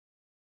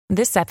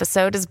This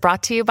episode is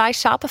brought to you by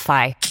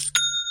Shopify.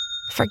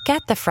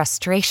 Forget the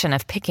frustration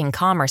of picking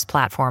commerce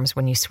platforms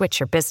when you switch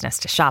your business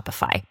to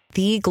Shopify,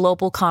 the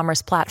global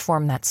commerce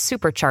platform that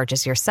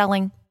supercharges your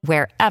selling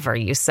wherever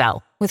you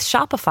sell. With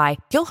Shopify,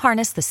 you'll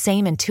harness the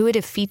same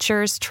intuitive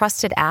features,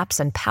 trusted apps,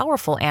 and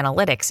powerful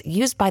analytics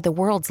used by the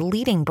world's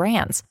leading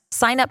brands.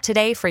 Sign up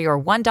today for your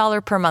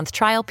 $1 per month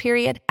trial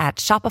period at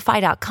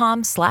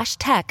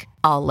shopify.com/tech,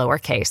 all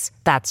lowercase.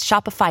 That's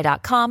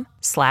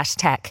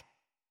shopify.com/tech.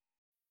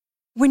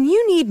 When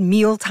you need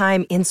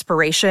mealtime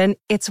inspiration,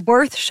 it's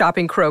worth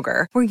shopping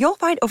Kroger, where you'll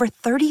find over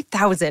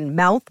 30,000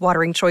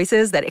 mouth-watering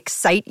choices that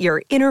excite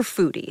your inner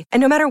foodie. And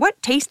no matter what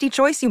tasty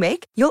choice you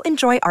make, you'll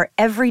enjoy our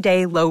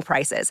everyday low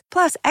prices,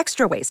 plus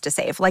extra ways to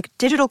save, like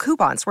digital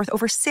coupons worth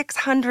over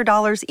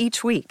 $600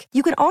 each week.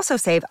 You can also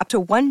save up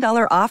to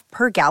 $1 off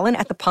per gallon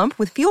at the pump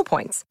with fuel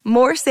points.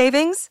 More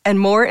savings and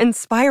more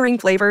inspiring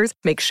flavors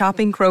make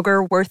shopping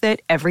Kroger worth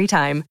it every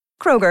time.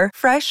 Kroger,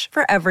 fresh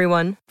for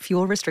everyone.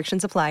 Fuel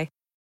restrictions apply.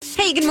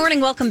 Hey, good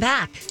morning. Welcome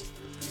back.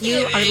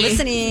 You are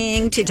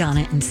listening to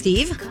Donna and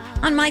Steve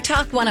on My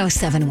Talk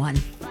 1071.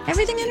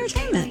 Everything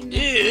entertainment.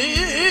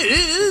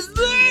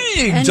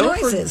 And Don't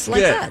noises forget,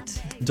 like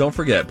that. Don't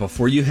forget,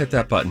 before you hit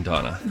that button,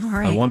 Donna, All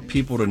right. I want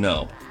people to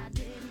know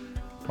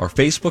our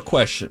Facebook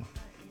question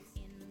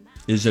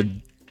is a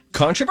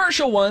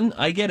controversial one.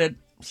 I get it,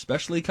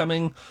 especially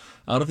coming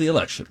out of the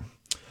election.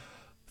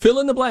 Fill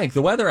in the blank.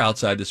 The weather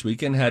outside this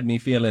weekend had me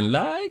feeling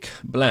like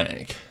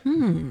blank.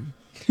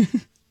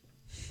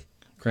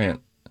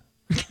 Grant.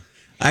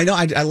 I know.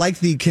 I like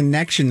the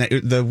connection, that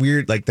the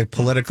weird, like the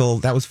political.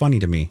 That was funny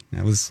to me.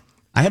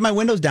 I had my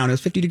windows down. It was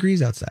 50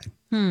 degrees outside.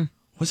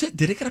 Was it?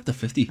 Did it get up to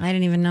 50? I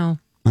didn't even know.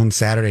 On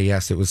Saturday,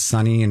 yes, it was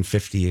sunny and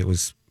 50. It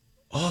was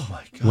Oh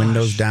my gosh.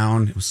 windows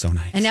down. It was so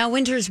nice. And now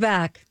winter's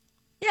back.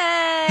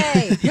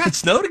 Yay! Yeah, it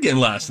snowed again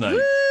last night.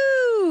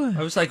 Woo!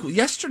 I was like,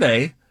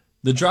 yesterday,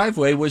 the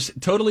driveway was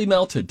totally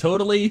melted,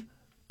 totally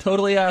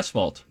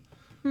asphalt.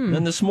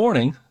 Then this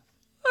morning,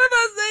 I'm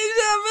a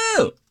deja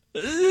vu.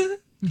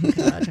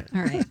 God.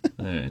 All right.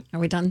 All right. Are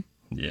we done?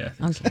 Yeah.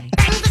 Okay.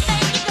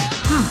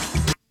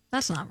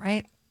 That's not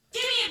right.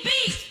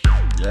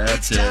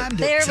 That's Time it. to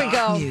There we talk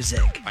go.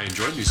 Music I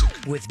enjoy music.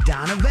 with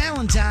Donna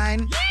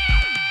Valentine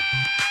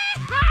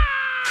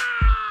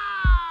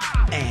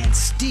and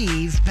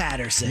Steve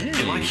Patterson.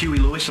 You like Huey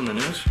Lewis on the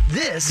news?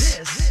 This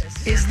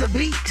is The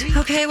Beat.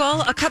 Okay,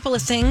 well, a couple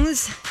of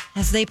things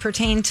as they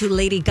pertain to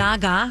Lady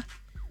Gaga.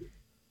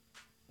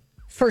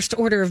 First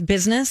order of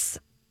business,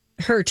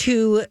 her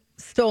two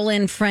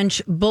stolen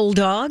French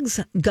bulldogs,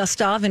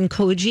 Gustav and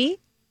Koji,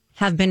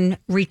 have been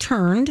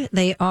returned.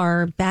 They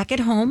are back at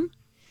home.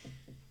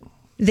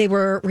 They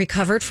were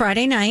recovered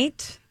Friday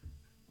night.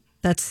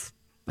 That's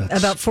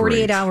about 48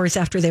 great. hours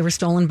after they were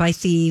stolen by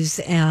thieves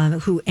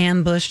who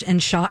ambushed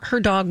and shot her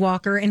dog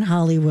walker in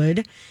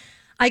Hollywood.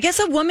 I guess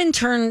a woman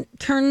turned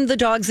the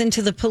dogs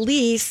into the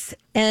police,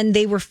 and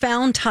they were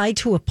found tied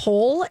to a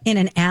pole in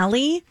an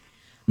alley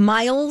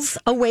miles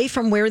away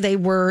from where they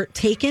were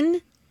taken.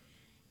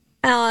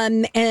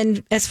 And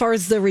as far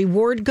as the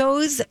reward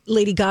goes,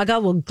 Lady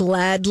Gaga will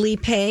gladly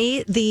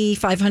pay the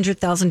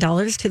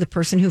 $500,000 to the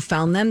person who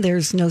found them.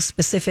 There's no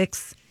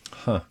specifics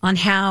on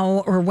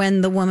how or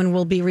when the woman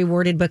will be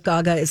rewarded, but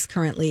Gaga is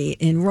currently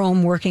in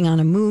Rome working on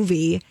a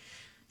movie.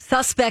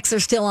 Suspects are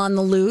still on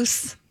the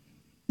loose.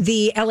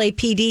 The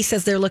LAPD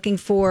says they're looking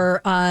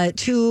for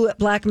two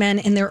black men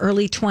in their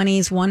early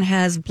 20s. One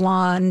has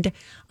blonde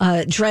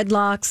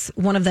dreadlocks.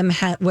 One of them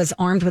was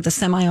armed with a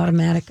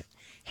semi-automatic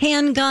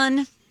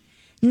handgun.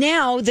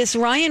 Now, this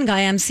Ryan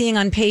guy I'm seeing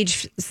on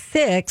page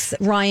 6,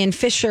 Ryan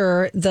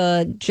Fisher,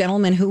 the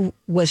gentleman who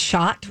was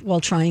shot while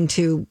trying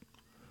to,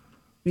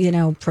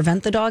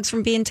 prevent the dogs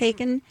from being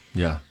taken.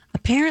 Yeah.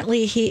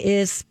 Apparently, he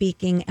is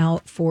speaking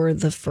out for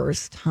the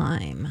first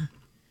time.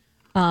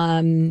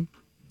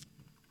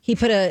 He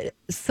put a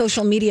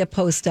social media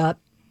post up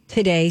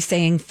today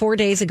saying, 4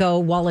 days ago,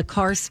 while a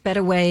car sped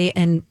away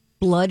and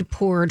blood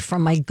poured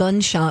from my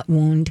gunshot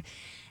wound,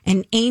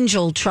 an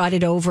angel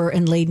trotted over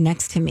and laid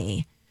next to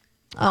me.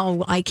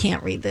 Oh, I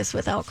can't read this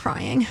without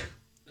crying.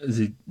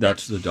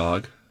 That's the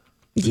dog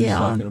he's Yeah.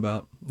 talking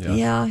about?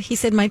 Yeah, he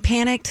said, my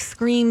panicked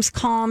screams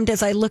calmed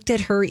as I looked at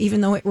her,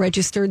 even though it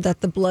registered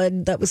that the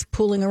blood that was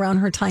pooling around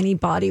her tiny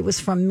body was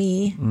from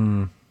me.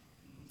 Oh,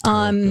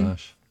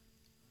 gosh.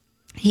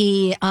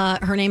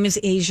 Her name is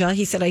Asia.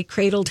 He said, I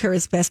cradled her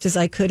as best as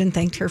I could and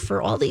thanked her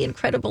for all the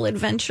incredible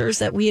adventures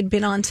that we had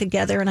been on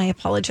together. And I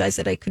apologized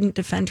that I couldn't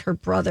defend her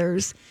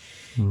brothers,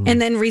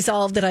 and then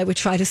resolved that I would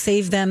try to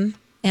save them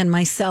and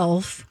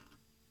myself.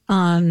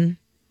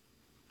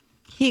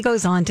 He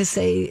goes on to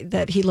say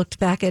that he looked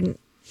back at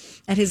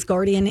his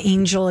guardian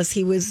angel as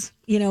he was,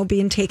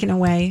 being taken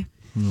away.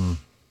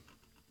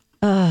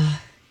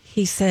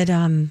 He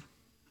said,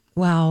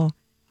 wow.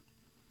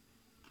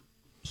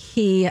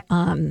 He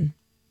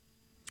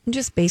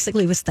just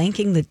basically was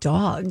thanking the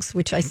dogs,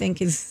 which I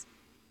think is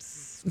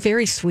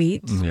very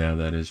sweet. Yeah,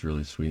 that is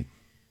really sweet.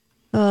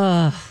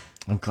 I'm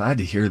glad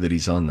to hear that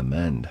he's on the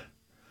mend.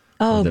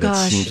 Oh, that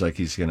gosh. It seems like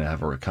he's going to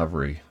have a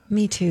recovery.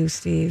 Me too,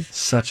 Steve.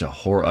 Such a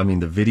horror. I mean,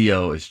 the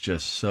video is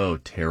just so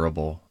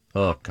terrible.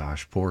 Oh,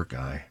 gosh, poor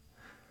guy.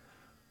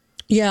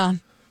 Yeah,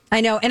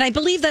 I know. And I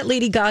believe that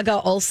Lady Gaga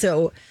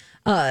also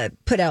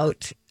put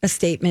out a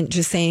statement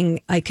just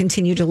saying, I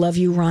continue to love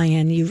you,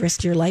 Ryan. You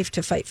risked your life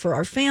to fight for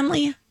our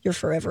family. You're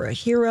forever a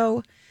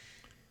hero.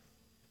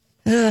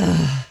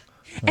 Ugh.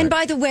 And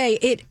by the way,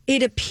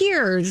 it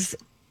appears,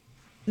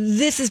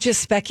 this is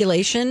just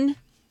speculation,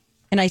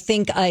 and I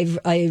think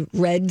I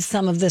read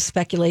some of the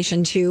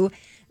speculation too,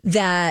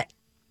 that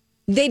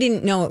they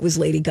didn't know it was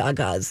Lady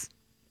Gaga's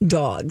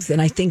dogs.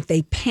 And I think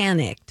they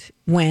panicked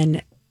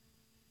when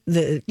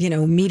the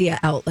media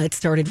outlets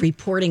started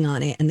reporting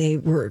on it, and they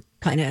were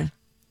kind of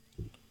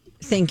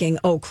thinking,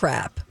 oh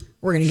crap,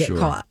 we're going to get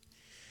caught.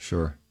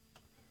 Sure.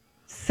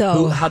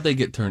 So how'd they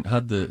get turned?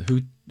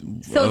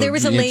 So there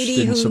was a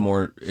lady who, some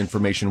more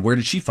information. Where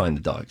did she find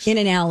the dogs? In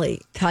an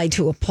alley tied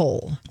to a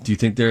pole. Do you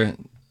think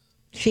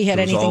she had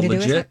anything to do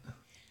with it?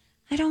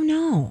 I don't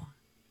know.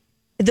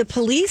 The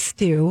police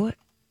do.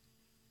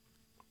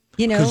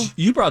 Because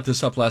you brought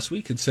this up last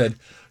week and said,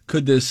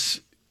 could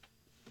this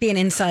be an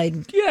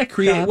inside? Yeah,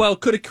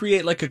 could it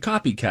create like a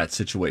copycat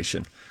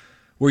situation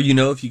where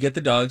if you get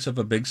the dogs of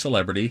a big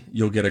celebrity,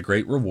 you'll get a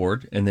great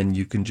reward, and then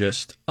you can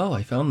just,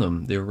 I found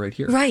them. They were right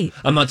here. Right.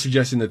 I'm not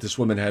suggesting that this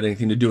woman had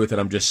anything to do with it.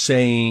 I'm just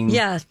saying.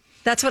 Yeah,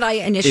 that's what I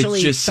initially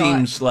thought. It just thought.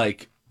 seems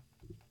like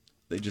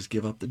they just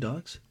give up the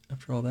dogs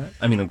after all that.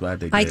 I mean, I'm glad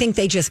they did. I think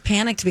they just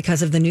panicked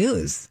because of the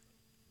news.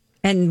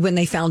 And when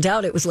they found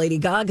out it was Lady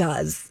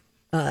Gaga's,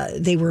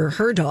 they were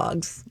her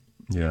dogs.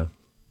 Yeah.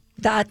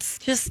 That's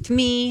just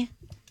me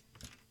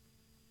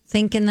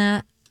thinking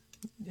that.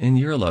 And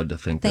you're allowed to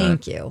think that.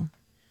 Thank you.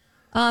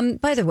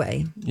 By the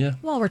way,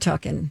 while we're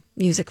talking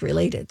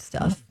music-related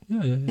stuff,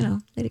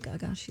 Lady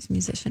Gaga, she's a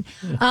musician.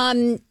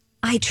 Yeah.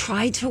 I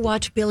tried to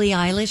watch Billie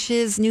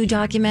Eilish's new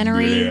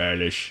documentary. Billie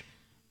Eilish.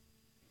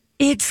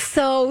 It's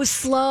so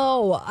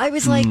slow. I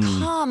was like,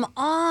 come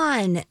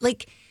on.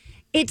 Like,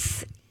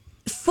 it's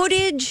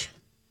footage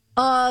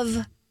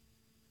of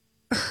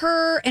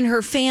her and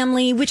her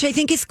family, which I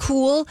think is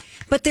cool,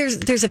 but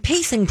there's a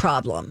pacing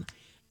problem.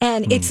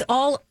 And it's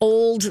all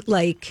old,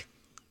 like,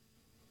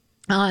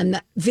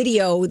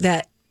 video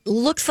that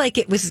looks like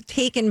it was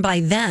taken by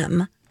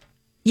them,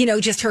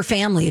 just her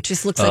family. It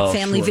just looks like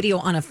family video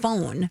on a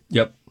phone.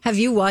 Yep. Have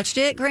you watched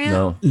it,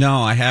 Grant?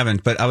 No, I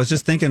haven't. But I was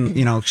just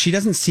thinking, she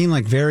doesn't seem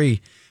like really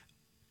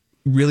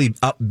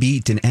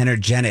upbeat and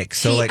energetic.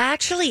 So she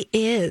actually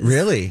is.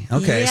 Really?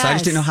 Okay. Yes. So I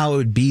just didn't know how it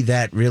would be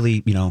that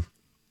really,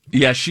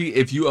 Yeah,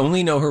 if you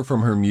only know her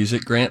from her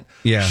music, Grant,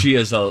 she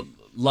has a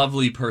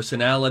lovely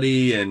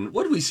personality. And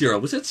what did we see her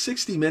on? Was it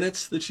 60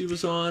 Minutes that she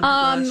was on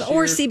last year?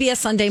 Or CBS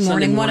Sunday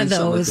Morning, one of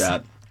those.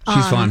 Like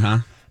She's fun, huh?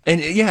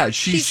 And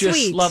she's just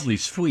sweet. lovely,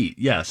 sweet.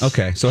 Yes.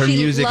 Okay, so her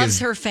music loves is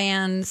her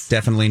fans.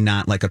 Definitely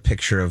not like a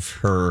picture of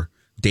her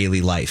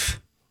daily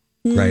life,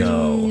 right?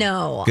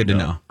 No. Good to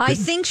know. I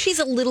think she's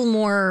a little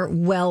more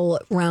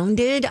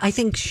well-rounded. I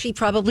think she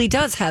probably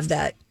does have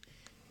that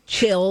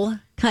chill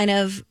kind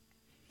of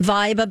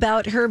vibe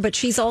about her, but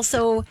she's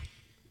also,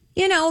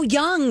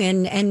 young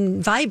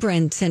and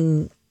vibrant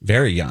and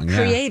very young,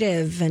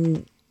 creative,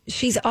 and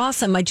she's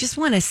awesome. I just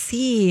want to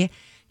see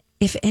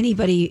if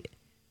anybody.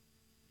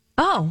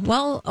 Oh,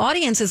 well,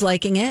 audience is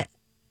liking it.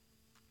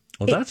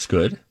 Well, that's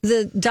good.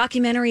 The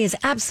documentary is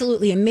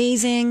absolutely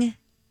amazing.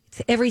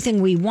 It's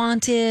everything we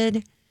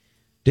wanted.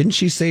 Didn't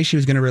she say she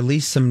was going to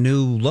release some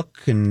new look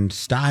and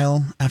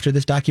style after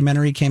this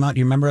documentary came out? Do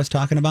you remember us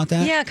talking about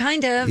that? Yeah,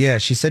 kind of. Yeah,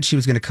 she said she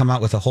was going to come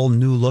out with a whole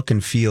new look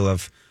and feel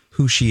of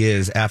who she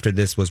is after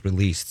this was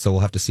released. So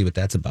we'll have to see what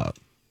that's about.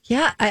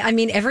 Yeah, I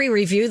mean, every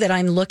review that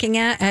I'm looking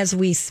at as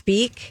we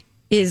speak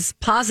is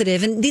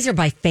positive, and these are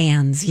by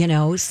fans,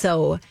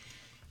 so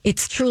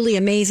it's truly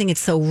amazing.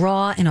 It's so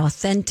raw and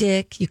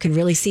authentic. You can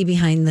really see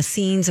behind the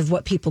scenes of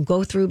what people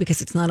go through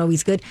because it's not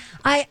always good.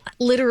 I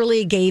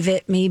literally gave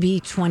it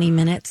maybe 20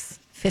 minutes,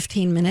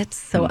 15 minutes,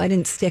 so I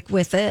didn't stick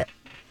with it.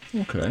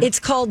 Okay. It's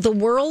called The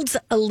World's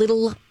a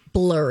Little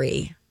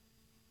Blurry,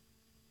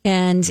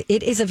 and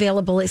it is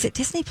available. Is it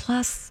Disney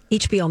Plus,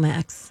 HBO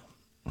Max?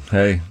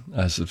 Hey,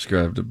 I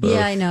subscribe to both.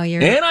 Yeah, I know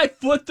you're. And I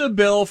foot the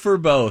bill for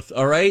both.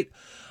 All right.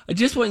 I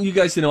just want you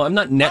guys to know I'm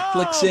not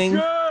Netflixing.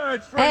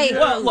 Hey,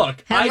 well,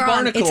 look,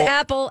 It's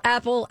Apple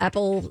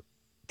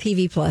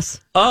TV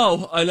Plus.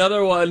 Oh,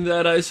 another one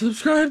that I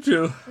subscribe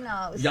to.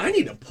 No. Yeah, I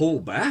need to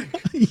pull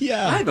back.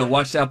 Yeah. I haven't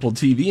watched Apple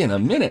TV in a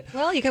minute.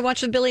 Well, you could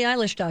watch the Billie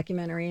Eilish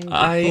documentary and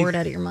get bored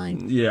out of your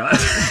mind. Yeah. I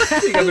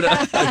think I'm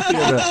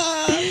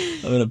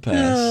gonna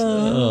pass.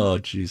 Oh,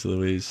 jeez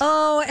Louise.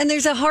 Oh, and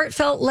there's a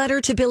heartfelt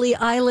letter to Billie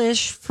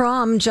Eilish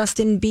from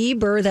Justin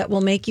Bieber that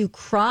will make you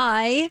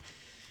cry.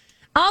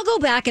 I'll go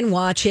back and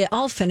watch it.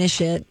 I'll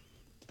finish it.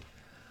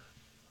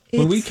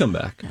 When we come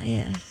back,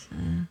 yes,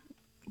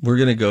 we're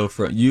going to go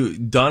from you.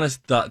 Donna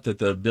thought that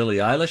the Billie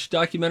Eilish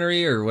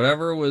documentary or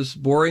whatever was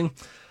boring.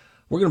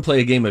 We're going to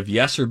play a game of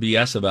yes or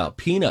BS about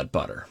peanut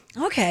butter.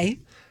 Okay.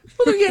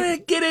 We're going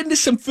to get into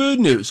some food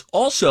news.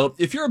 Also,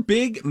 if you're a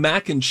big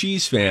mac and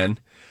cheese fan,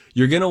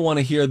 you're going to want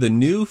to hear the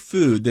new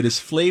food that is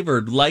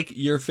flavored like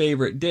your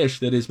favorite dish,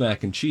 that is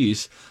mac and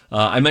cheese.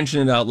 I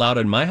mentioned it out loud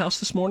in my house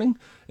this morning,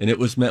 and it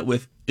was met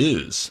with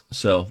ooze.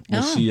 So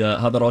we'll see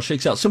how that all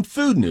shakes out. Some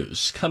food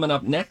news coming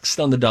up next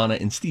on the Donna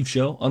and Steve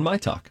Show on My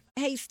Talk.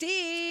 Hey,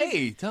 Steve.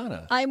 Hey,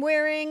 Donna. I'm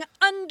wearing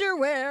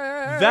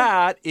underwear.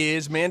 That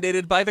is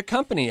mandated by the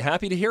company.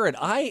 Happy to hear it.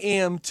 I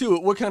am too.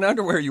 What kind of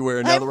underwear are you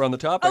wearing now that we're on the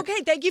topic?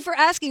 Okay, thank you for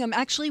asking. I'm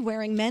actually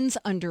wearing men's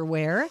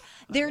underwear.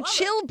 They're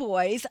Chill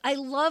Boys. I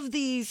love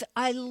these.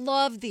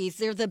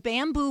 They're the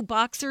bamboo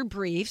boxer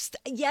briefs.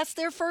 Yes,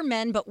 they're for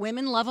men, but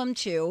women love them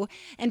too.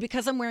 And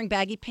because I'm wearing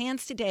baggy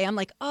pants today, I'm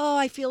like, oh,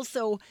 I feel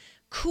so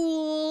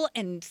cool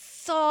and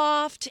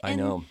soft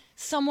and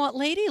somewhat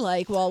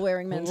ladylike while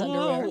wearing men's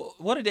underwear.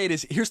 What a day it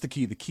is. Here's the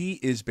key. The key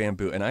is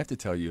bamboo. And I have to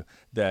tell you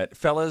that,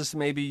 fellas,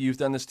 maybe you've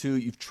done this too.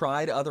 You've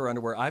tried other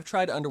underwear. I've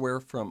tried underwear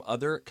from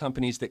other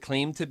companies that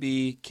claim to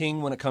be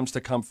king when it comes to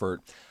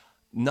comfort.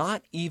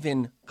 Not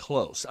even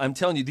close. I'm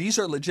telling you, these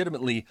are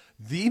legitimately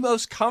the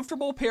most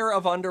comfortable pair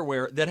of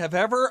underwear that have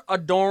ever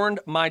adorned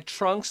my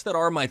trunks that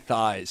are my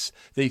thighs.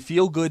 They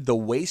feel good. The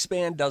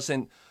waistband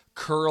doesn't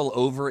curl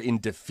over in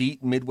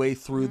defeat midway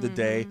through the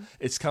day.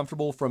 It's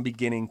comfortable from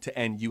beginning to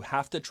end. You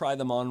have to try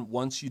them on.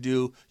 Once you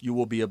do, you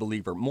will be a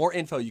believer. More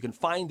info, you can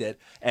find it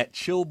at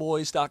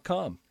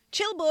chillboys.com.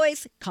 Chill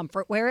Boys,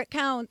 comfort where it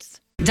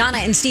counts. Donna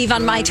and Steve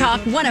on My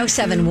Talk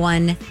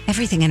 107.1.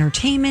 Everything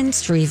entertainment,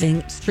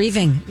 streaming.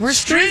 We're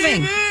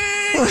streaming.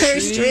 We're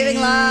streaming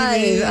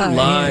live. All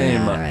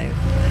right.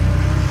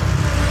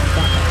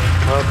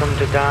 Welcome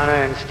to Donna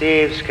and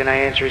Steve's. Can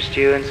I interest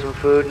you in some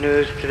food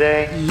news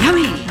today?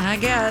 Yummy, I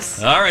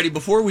guess. All righty,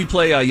 before we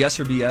play Yes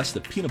or BS,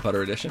 the peanut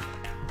butter edition,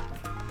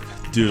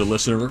 due to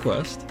listener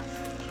request,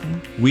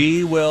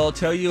 we will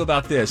tell you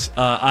about this.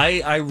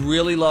 I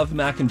really love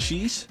mac and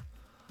cheese.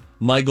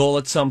 My goal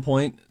at some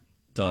point,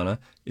 Donna,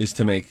 is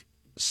to make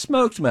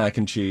smoked mac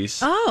and cheese.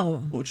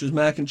 Oh. Which is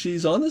mac and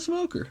cheese on the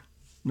smoker.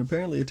 And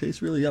apparently it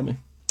tastes really yummy.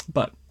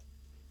 But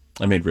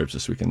I made ribs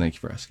this weekend. Thank you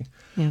for asking.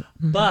 Yeah.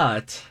 Mm-hmm.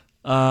 But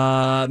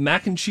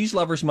mac and cheese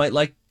lovers might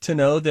like to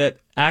know that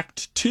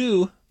Act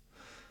 2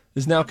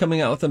 is now coming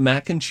out with a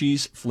mac and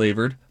cheese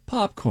flavored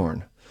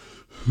popcorn.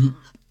 Oh,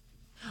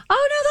 no,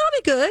 that'll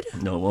be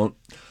good. No, it won't.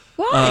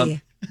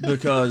 Why?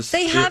 Because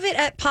they have it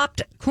at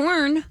Popped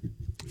Corn.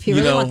 If you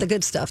really want the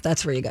good stuff,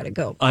 that's where you got to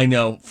go. I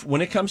know.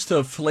 When it comes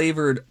to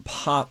flavored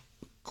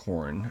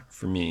popcorn,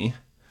 for me,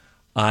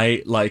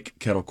 I like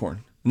kettle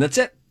corn. And that's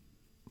it.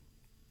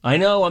 I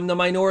know, I'm the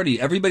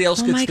minority. Everybody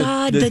else gets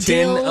the tin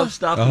dill of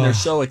stuff, and they're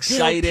so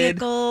excited.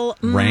 Dill,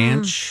 pickle,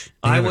 Ranch.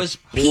 I was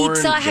born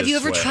pizza. Have you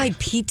this ever way. tried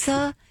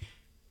pizza?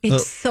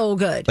 It's so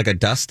good. Like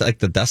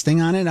the dusting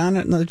on it,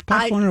 the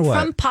popcorn or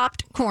what? From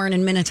Popped Corn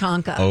in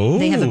Minnetonka. Oh.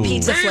 They have a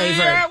pizza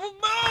flavor.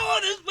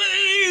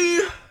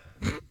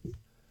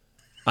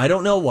 I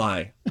don't know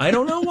why. I'm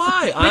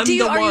But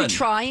the are one. you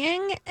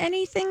trying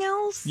anything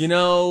else? You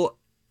know,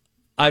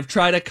 I've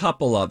tried a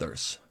couple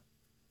others.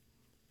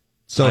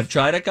 So I've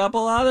tried a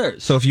couple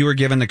others. So if you were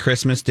given the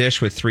Christmas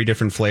dish with 3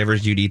 different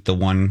flavors, you'd eat the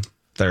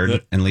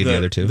 1/3 and leave the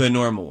other 2? The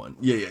normal one.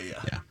 Yeah.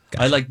 Gotcha.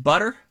 I like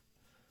butter,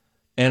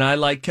 and I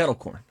like kettle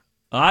corn.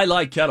 I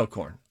like kettle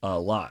corn a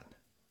lot.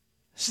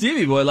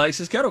 Stevie Boy likes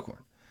his kettle corn.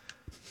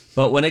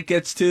 But when it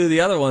gets to the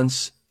other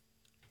ones,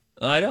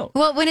 I don't.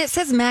 Well, when it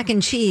says mac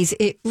and cheese,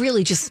 it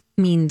really just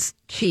means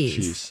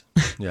cheese.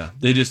 Yeah.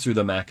 They just threw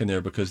the mac in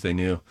there because they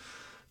knew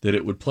that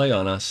it would play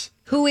on us.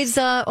 Who is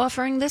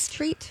offering this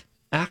treat?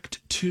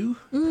 Act 2?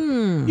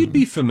 You'd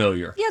be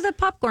familiar. Yeah, the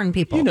popcorn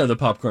people. You know the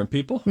popcorn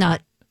people.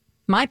 Not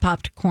my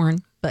popped corn,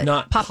 but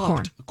Not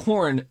popcorn. popped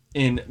corn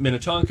in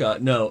Minnetonka.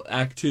 No,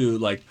 Act 2,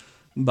 like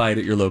buy it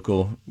at your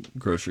local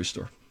grocery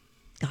store.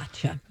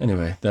 Gotcha.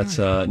 Anyway, that's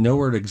no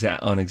word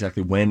on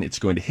exactly when it's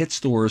going to hit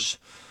stores,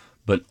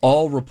 but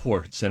all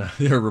reports, and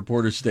there are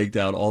reporters staked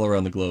out all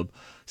around the globe,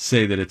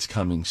 say that it's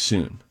coming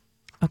soon.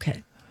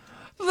 Okay.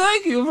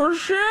 Thank you for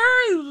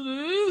sharing,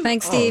 Steve.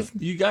 Thanks, Steve.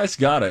 You guys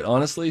got it.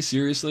 Honestly,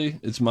 seriously,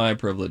 it's my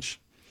privilege.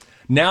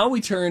 Now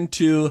we turn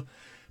to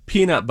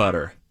peanut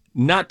butter,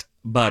 nut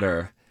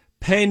butter,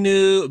 pain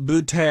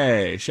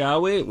butte,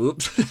 shall we?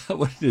 Oops,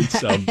 what did it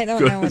sound I don't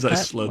good know what as I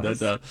that slowed was.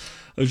 that down.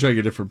 I was trying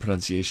a different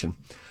pronunciation.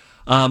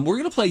 We're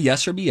going to play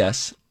Yes or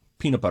BS,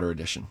 peanut butter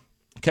edition.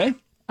 Okay?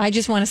 I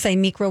just want to say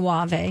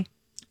microwave.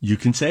 You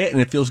can say it,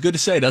 and it feels good to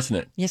say, doesn't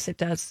it? Yes, it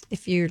does.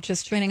 If you're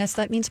just joining us,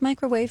 that means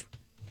microwave.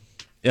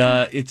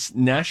 It's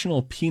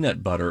National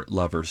Peanut Butter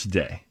Lovers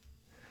Day,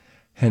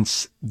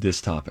 hence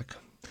this topic.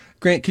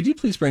 Grant, could you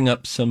please bring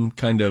up some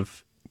kind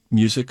of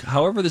music,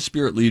 however the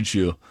spirit leads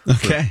you,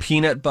 Okay. for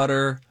peanut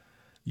butter,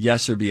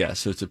 yes or BS?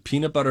 So it's a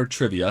peanut butter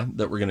trivia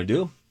that we're going to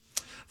do.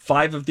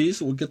 5 of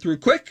these we'll get through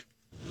quick,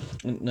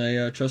 and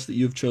I trust that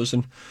you've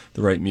chosen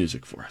the right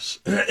music for us.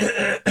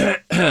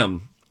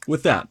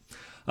 With that,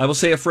 I will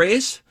say a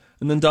phrase,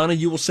 and then Donna,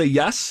 you will say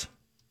yes,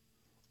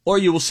 or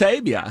you will say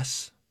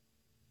yes.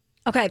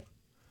 Okay.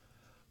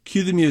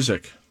 Cue the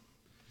music.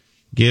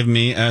 Give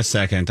me a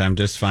second. I'm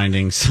just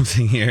finding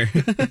something here.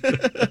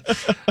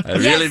 I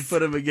really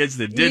put him against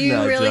it, didn't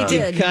I? You really John?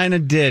 did. Kind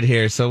of did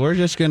here. So we're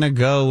just going to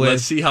go with...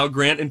 Let's see how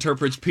Grant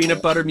interprets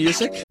peanut butter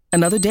music.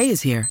 Another day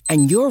is here,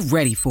 and you're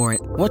ready for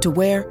it. What to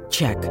wear?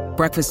 Check.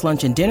 Breakfast,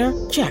 lunch, and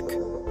dinner? Check.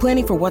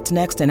 Planning for what's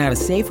next and how to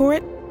save for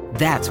it?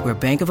 That's where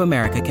Bank of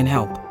America can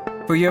help.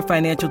 For your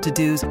financial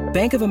to-dos,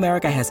 Bank of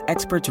America has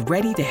experts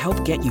ready to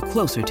help get you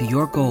closer to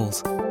your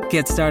goals.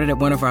 Get started at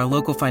one of our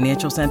local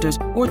financial centers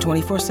or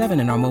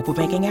 24/7 in our mobile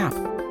banking app.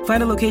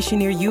 Find a location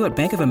near you at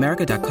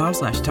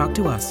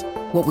bankofamerica.com/talktous.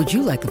 What would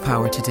you like the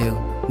power to do?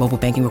 Mobile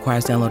banking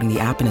requires downloading the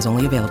app and is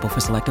only available for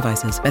select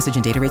devices. Message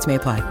and data rates may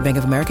apply. Bank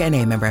of America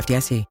N.A., member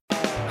FDIC.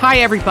 Hi,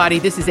 everybody.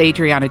 This is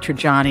Adriana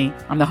Trajani.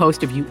 I'm the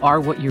host of You Are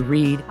What You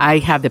Read. I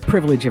have the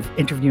privilege of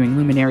interviewing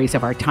luminaries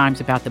of our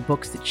times about the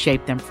books that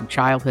shaped them from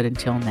childhood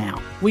until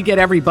now. We get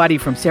everybody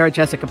from Sarah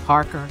Jessica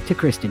Parker to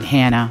Kristen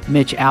Hanna,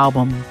 Mitch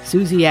Albom,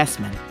 Susie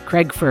Essman,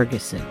 Craig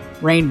Ferguson,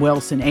 Rainn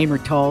Wilson, Amor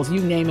Tolls,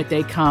 you name it,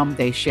 they come,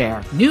 they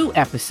share. New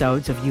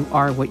episodes of You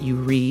Are What You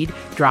Read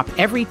drop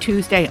every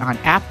Tuesday on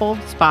Apple,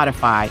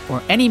 Spotify,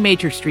 or any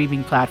major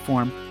streaming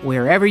platform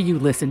wherever you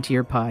listen to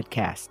your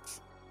podcasts.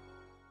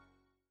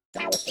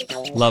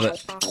 Love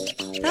it.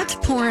 That's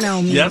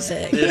porno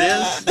music. Yep, it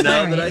is.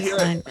 Now that I hear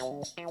fine. it.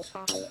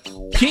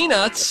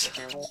 Peanuts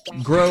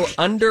grow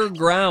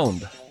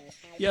underground.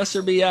 Yes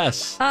or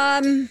BS?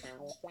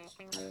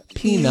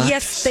 Peanuts.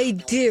 Yes, they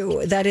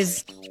do. That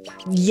is,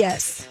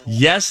 yes.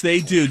 Yes,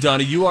 they do.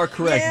 Donna, you are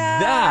correct. Yeah.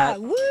 That.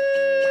 Woo,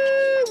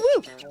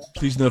 woo.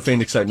 Please no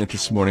feigned excitement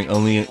this morning.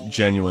 Only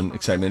genuine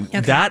excitement.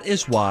 Okay. That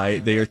is why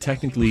they are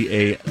technically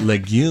a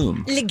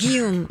legume.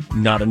 Legume.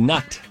 Not a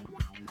nut.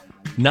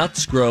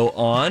 Nuts grow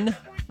on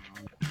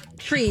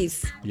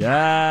Trees.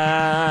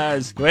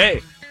 Yes.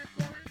 Great.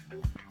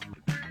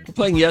 We're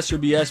playing Yes or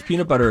BS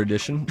Peanut Butter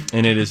Edition,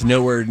 and it is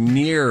nowhere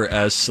near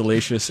as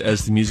salacious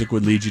as the music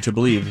would lead you to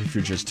believe if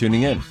you're just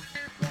tuning in.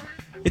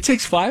 It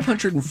takes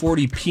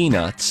 540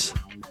 peanuts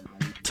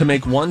to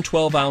make one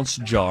 12-ounce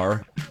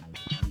jar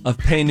of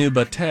pain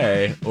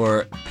batté,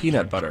 or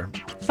peanut butter.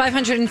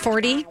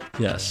 540?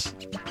 Yes.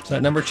 Does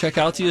that number check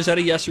out to you? Is that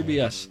a yes or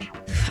BS?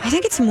 I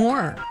think it's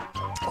more.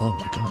 Oh,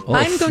 my God. Oh,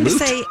 I'm going to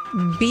flute? say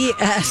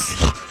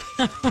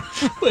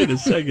BS. Wait a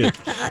second.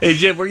 Hey,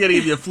 Jim, we're going to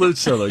give you a flute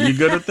solo. You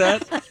good at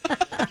that?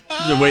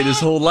 He's been waiting his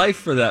whole life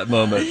for that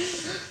moment.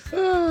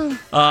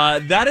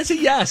 That is a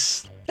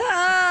yes.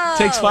 Oh.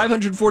 Takes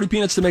 540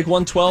 peanuts to make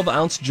one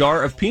 12-ounce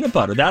jar of peanut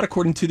butter. That,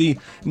 according to the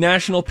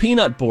National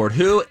Peanut Board.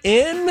 Who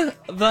in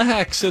the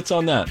heck sits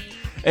on that?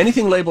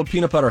 Anything labeled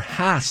peanut butter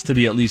has to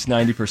be at least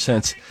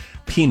 90%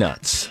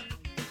 peanuts.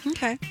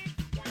 Okay.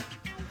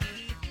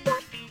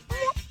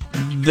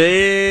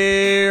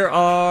 There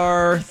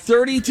are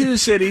 32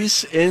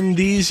 cities in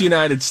these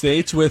United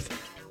States with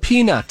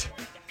peanut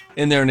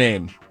in their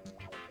name.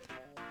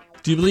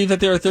 Do you believe that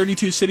there are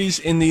 32 cities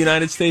in the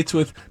United States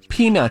with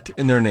peanut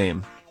in their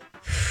name?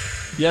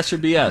 Yes or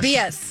BS?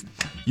 BS.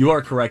 You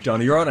are correct,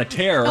 Donna. You're on a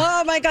tear.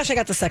 Oh my gosh, I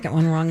got the second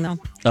one wrong though.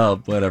 Oh,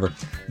 whatever.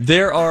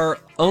 There are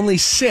only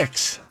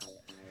 6.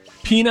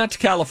 Peanut,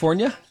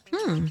 California.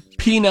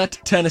 Peanut,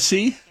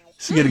 Tennessee.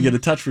 This is going to get a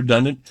touch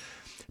redundant.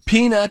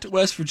 Peanut,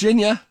 West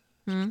Virginia.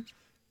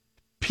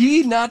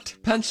 Peanut,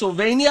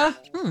 Pennsylvania.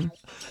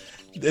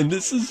 And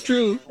this is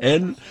true.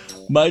 And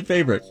my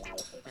favorite.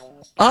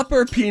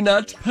 Upper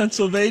Peanut,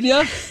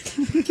 Pennsylvania.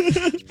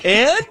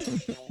 And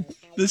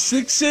the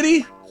 6th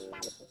city,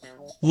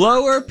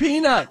 Lower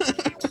Peanut,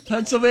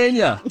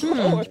 Pennsylvania.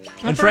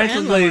 And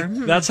frankly,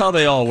 that's how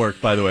they all work,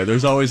 by the way.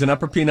 There's always an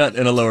Upper Peanut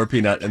and a Lower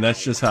Peanut, and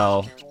that's just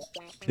how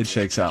it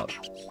shakes out.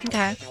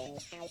 Okay.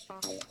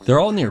 They're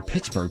all near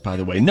Pittsburgh, by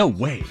the way. No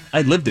way.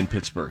 I lived in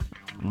Pittsburgh.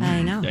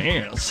 I know.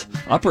 Yes.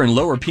 Upper and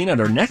Lower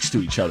Peanut are next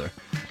to each other.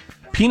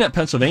 Peanut,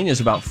 Pennsylvania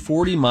is about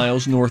 40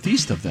 miles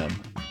northeast of them.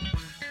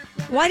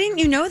 Why didn't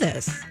you know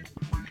this?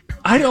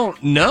 I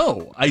don't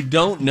know. I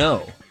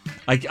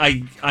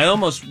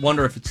almost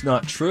wonder if it's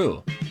not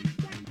true.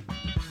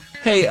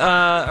 Hey,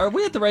 are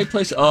we at the right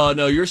place? Oh,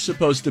 no, you're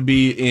supposed to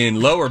be in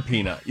Lower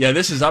Peanut. Yeah,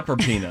 this is Upper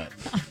Peanut.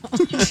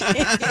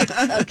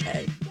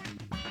 Okay.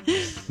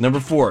 Number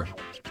 4.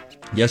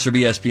 Yes or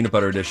BS Peanut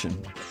Butter Edition.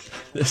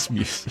 This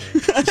music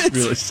is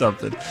really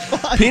something.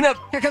 Peanut.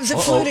 Here comes the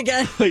flute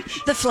again. Wait.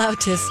 The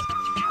flautist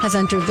has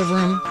entered the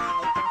room.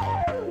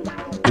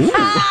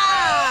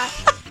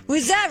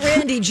 Was that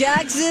Randy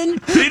Jackson?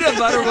 Peanut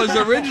butter was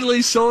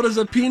originally sold as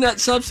a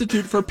peanut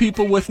substitute for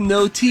people with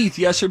no teeth.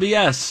 Yes or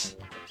BS?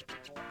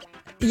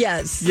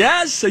 Yes.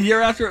 Yes. A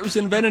year after it was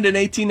invented in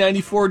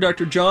 1894,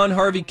 Dr. John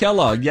Harvey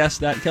Kellogg, yes,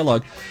 that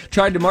Kellogg,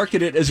 tried to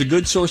market it as a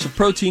good source of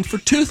protein for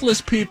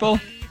toothless people.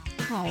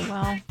 Oh,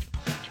 well.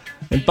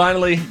 And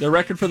finally, the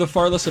record for the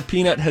farthest a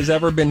peanut has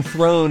ever been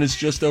thrown is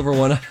just over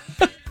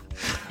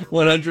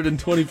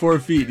 124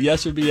 feet.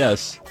 Yes or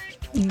BS?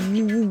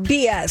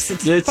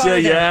 BS. It's farther. a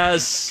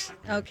yes.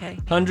 Okay.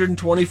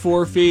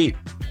 124 feet,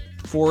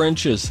 4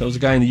 inches. That was a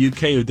guy in the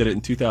UK who did it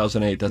in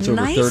 2008. That's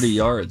over 30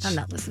 yards. I'm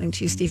not listening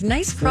to you, Steve.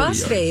 Nice 40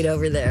 crossfade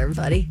over there,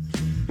 buddy.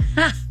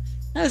 Ha.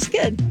 That was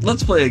good.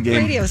 Let's play a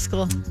game. Radio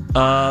school.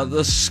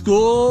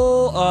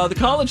 The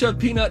College of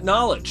Peanut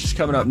Knowledge is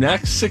coming up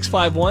next.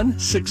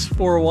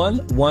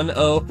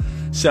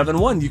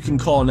 651-641-1071. You can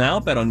call now.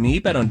 Bet on me.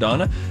 Bet on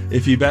Donna.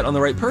 If you bet on the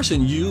right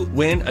person, you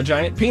win a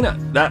giant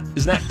peanut. That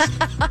is next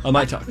on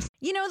My Talk.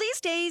 You know, these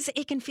days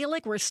it can feel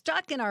like we're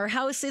stuck in our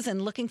houses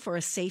and looking for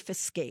a safe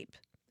escape.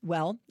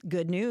 Well,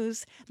 good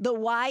news. The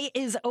Y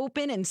is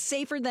open and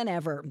safer than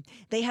ever.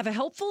 They have a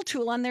helpful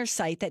tool on their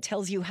site that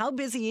tells you how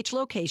busy each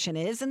location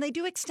is, and they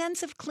do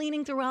extensive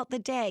cleaning throughout the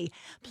day.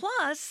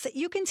 Plus,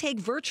 you can take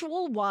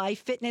virtual Y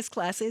fitness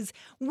classes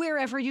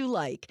wherever you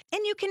like.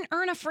 And you can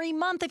earn a free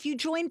month if you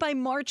join by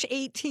March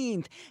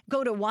 18th.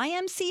 Go to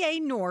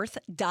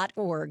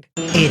ymcanorth.org.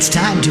 It's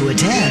time to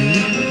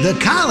attend the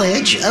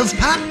College of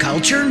Pop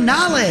Culture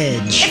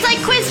Knowledge. It's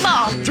like quiz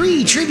ball.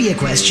 3 trivia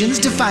questions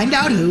to find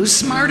out who's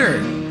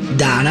smarter.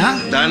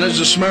 Donna?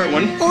 Donna's a smart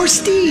one. Or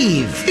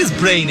Steve? His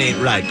brain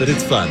ain't right, but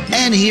it's fun.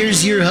 And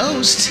here's your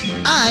host.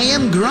 I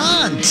am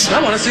Grant.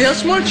 I want to see how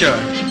smart you are.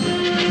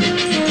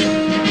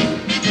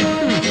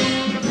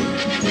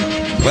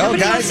 Well,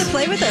 Nobody guys. wants to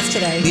play with us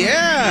today.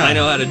 Yeah. I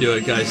know how to do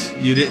it, guys.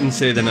 You didn't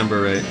say the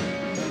number right.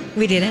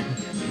 We didn't.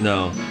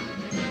 No.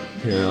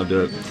 Here, I'll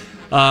do it.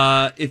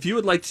 If you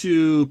would like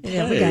to play...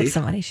 Yeah, we got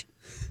somebody.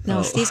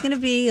 No, Steve's going to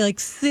be like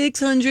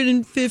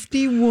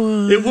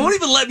 651. It won't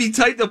even let me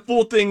type the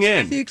full thing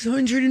in.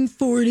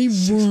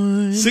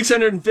 641.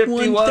 651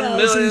 million.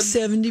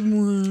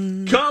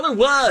 1,071. Caller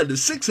 1,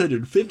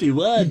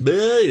 651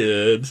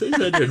 million,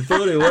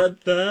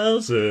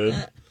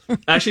 641,000.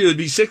 Actually, it would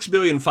be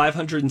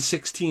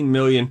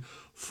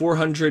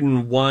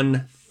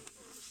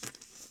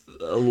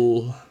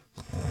 6,516,401,000.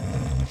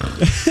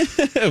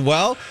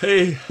 Well,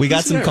 hey, we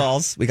got some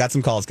calls. We got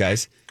some calls,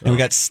 guys. And we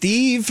got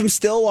Steve from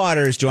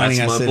Stillwater is joining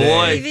us today.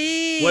 Boy.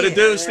 Stevie. What it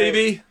do,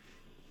 Stevie?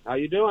 How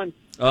you doing?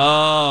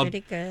 Oh,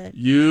 pretty good.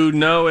 You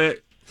know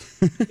it.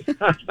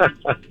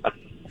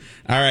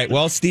 All right.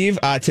 Well, Steve,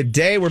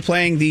 today we're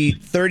playing the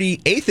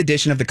 38th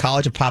edition of the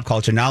College of Pop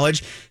Culture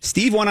Knowledge.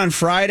 Steve won on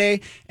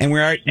Friday, and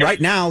right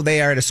now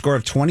they are at a score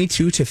of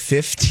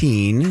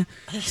 22-15.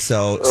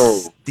 So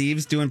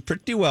Steve's doing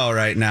pretty well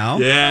right now.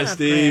 Yeah,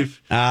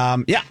 Steve.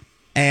 Yeah.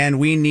 And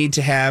we need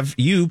to have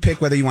you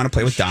pick whether you want to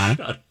play with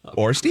Donna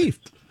or Steve.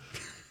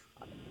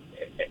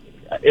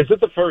 Is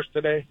it the first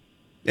today?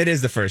 It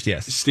is the first,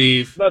 yes.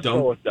 Steve. Let's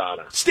go with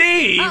Donna.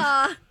 Steve!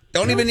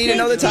 Don't even need to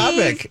know the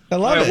topic. I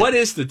love it. What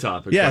is the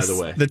topic, by the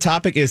way? The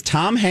topic is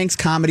Tom Hanks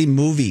comedy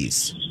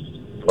movies.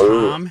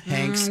 Tom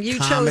Hanks you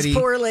comedy chose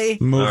poorly.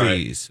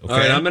 movies. All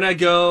right, I'm going to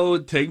go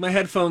take my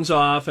headphones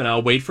off, and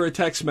I'll wait for a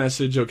text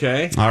message,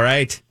 okay? All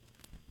right.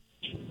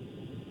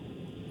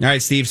 All right,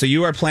 Steve. So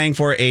you are playing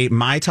for a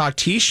My Talk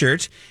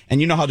T-shirt,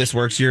 and you know how this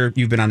works. You've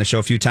been on the show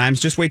a few times.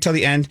 Just wait till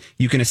the end.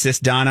 You can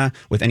assist Donna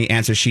with any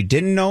answers she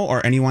didn't know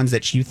or any ones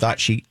that you thought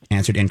she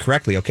answered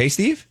incorrectly. Okay,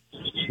 Steve?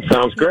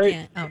 Sounds great.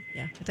 Oh,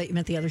 yeah. I thought you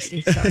meant the other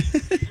Steve. Sorry.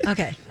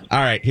 Okay. All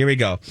right, here we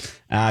go.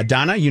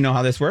 Donna, you know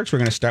how this works. We're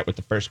going to start with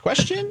the first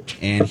question,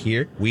 and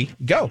here we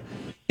go.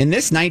 In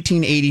this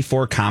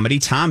 1984 comedy,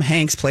 Tom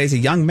Hanks plays a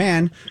young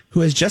man who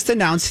has just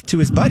announced to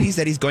his buddies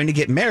that he's going to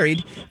get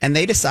married, and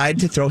they decide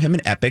to throw him an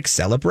epic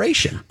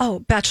celebration. Oh,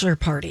 bachelor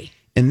party.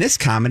 In this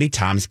comedy,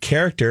 Tom's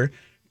character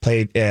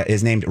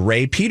is named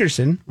Ray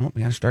Peterson. Oh,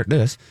 we got to start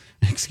this.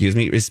 Excuse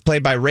me. Is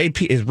played by Ray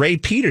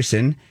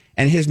Peterson,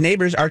 and his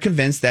neighbors are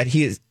convinced that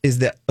he is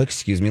the.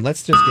 Excuse me.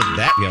 Let's just get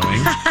that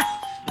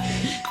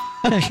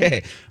going.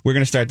 Okay, we're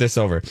going to start this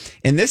over.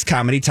 In this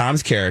comedy,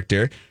 Tom's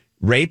character,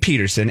 Ray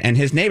Peterson, and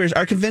his neighbors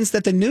are convinced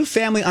that the new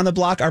family on the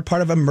block are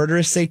part of a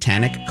murderous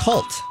satanic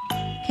cult.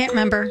 Can't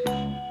remember.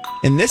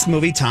 In this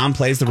movie, Tom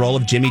plays the role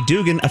of Jimmy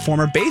Dugan, a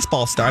former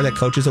baseball star that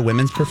coaches a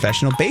women's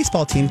professional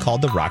baseball team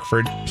called the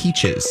Rockford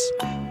Peaches.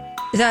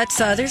 That's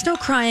there's no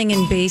crying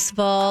in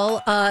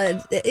baseball.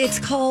 It's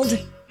called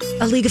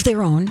A League of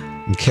Their Own.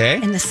 Okay.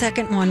 And the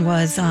second one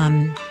was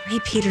Ray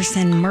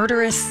Peterson,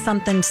 murderous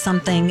something.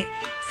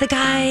 The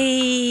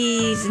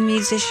guy's a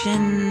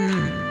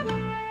musician.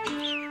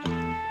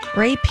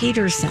 Ray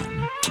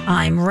Peterson.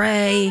 I'm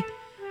Ray.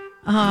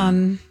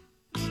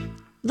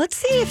 Let's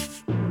see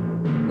if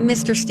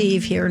Mr.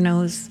 Steve here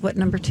knows what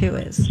number 2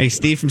 is. Hey,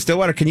 Steve from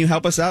Stillwater, can you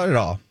help us out at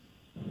all?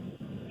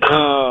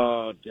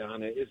 Oh,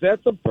 Donna, is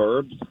that the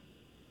Burbs?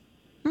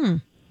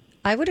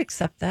 I would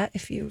accept that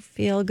if you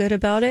feel good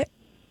about it.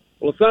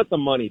 Well, it's not the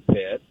Money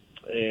Pit,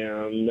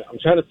 and I'm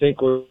trying to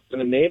think we're in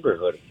a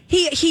neighborhood.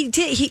 He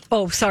did.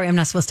 Oh, sorry, I'm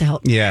not supposed to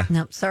help. Yeah.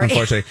 No, sorry.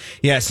 Unfortunately.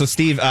 Yeah, so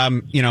Steve,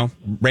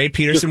 Ray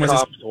Peterson Just was...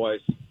 coughed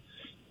twice.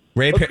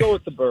 Let's go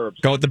with the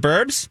Burbs. Go with the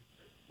Burbs?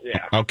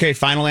 Yeah. Okay,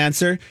 final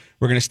answer.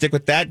 We're going to stick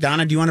with that.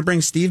 Donna, do you want to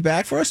bring Steve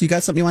back for us? You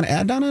got something you want to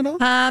add, Donna, at all?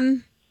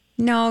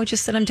 No,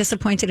 just that I'm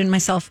disappointed in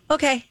myself.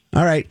 Okay.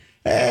 All right.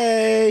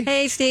 Hey.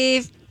 Hey,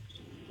 Steve.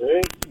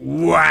 Hey.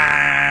 Wow.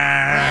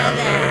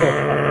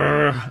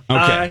 Okay.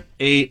 I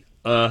ate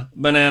a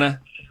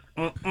banana.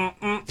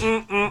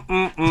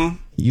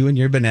 You and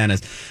You're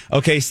bananas.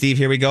 Okay, Steve,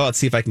 here we go. Let's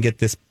see if I can get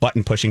this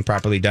button pushing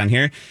properly done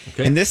here.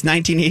 Okay. In this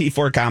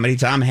 1984 comedy,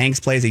 Tom Hanks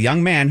plays a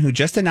young man who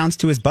just announced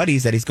to his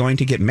buddies that he's going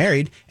to get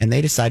married, and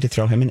they decide to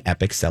throw him an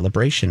epic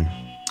celebration.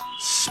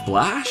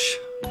 Splash?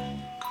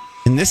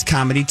 In this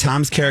comedy,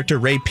 Tom's character,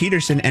 Ray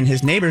Peterson, and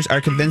his neighbors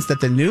are convinced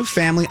that the new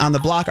family on the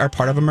block are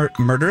part of a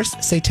murderous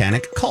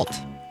satanic cult.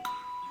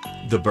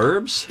 The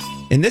Burbs?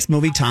 In this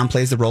movie, Tom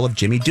plays the role of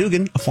Jimmy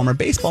Dugan, a former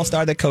baseball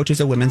star that coaches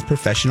a women's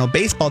professional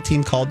baseball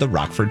team called the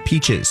Rockford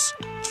Peaches.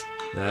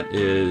 That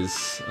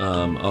is,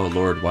 oh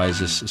Lord, why is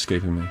this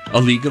escaping me?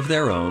 A League of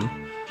Their Own.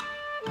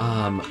 Okay,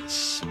 I'm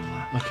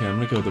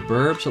going to go The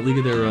Burbs, A League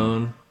of Their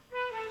Own.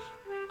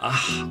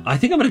 I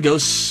think I'm going to go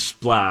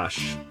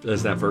Splash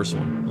as that first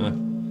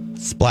one.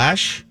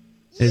 Splash?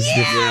 Is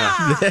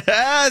Yes,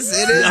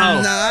 it is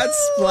not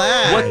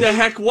Splash. What the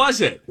heck was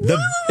it?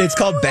 It's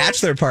called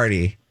Bachelor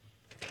Party.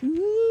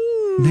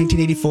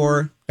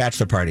 1984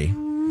 Bachelor Party.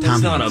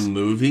 It's not a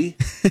movie.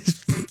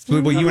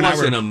 Well, you and I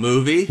were in a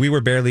movie. We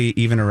were barely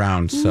even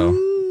around, so.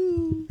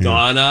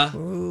 Donna.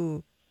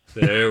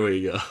 There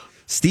we go.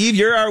 Steve,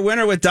 you're our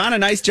winner with Donna.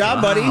 Nice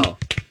job, buddy.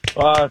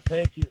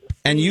 Thank you.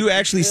 And you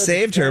actually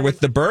saved her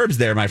with The Burbs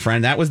there, my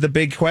friend. That was the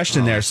big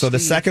question there. So the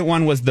second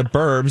one was The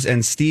Burbs,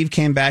 and Steve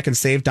came back and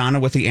saved Donna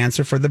with the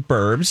answer for The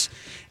Burbs.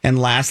 And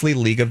lastly,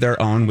 League of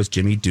Their Own was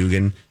Jimmy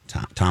Dugan.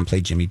 Tom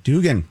played Jimmy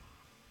Dugan.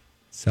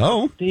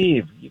 So,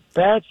 Steve,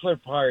 Bachelor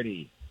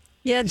Party.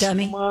 Yeah,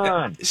 dummy. Come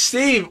on.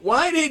 Steve,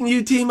 why didn't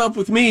you team up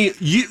with me?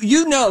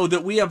 You know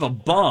that we have a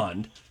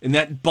bond, and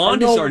that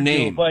bond is our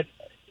name. But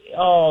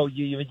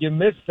you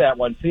missed that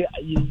one. See,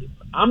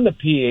 I'm the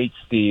PH,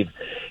 Steve.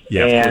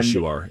 Yeah, of course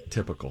you are.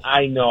 Typical.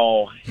 I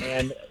know,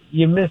 and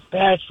you missed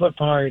Bachelor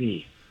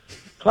Party.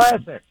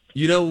 Classic.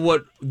 You know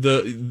what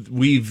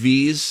we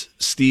V's,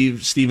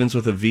 Stevens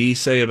with a V,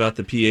 say about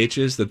the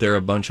PHs? That they're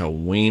a bunch of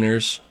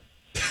wieners.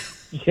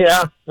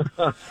 Yeah.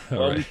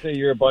 Right. We say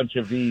you're a bunch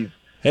of V's.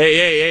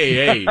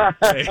 Hey.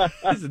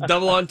 It's a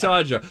double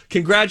entendre.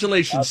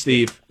 Congratulations,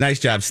 Steve. Nice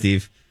job,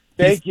 Steve.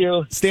 Thank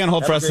you. Stay on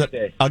hold for us.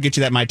 I'll get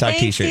you that My Talk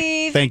t-shirt.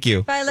 Steve. Thank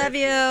you. I love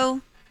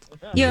you.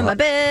 You're my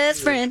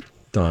best friend.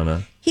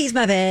 Donna. He's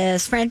my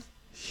best friend.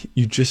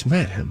 You just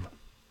met him.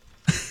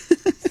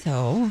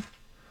 So?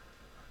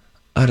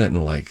 I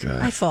didn't like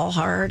that. I fall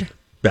hard.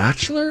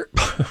 Bachelor?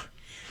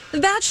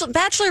 The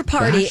Bachelor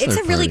Party. It's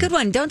a really good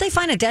one. Don't they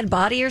find a dead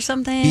body or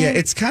something? Yeah,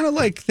 it's kind of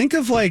like, think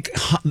of like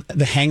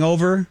The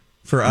Hangover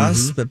for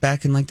us, but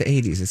back in like the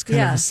 80s. It's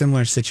kind of a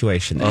similar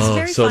situation.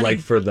 Oh, so funny.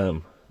 like for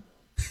them.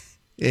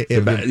 For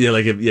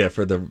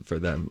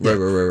them.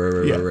 Right.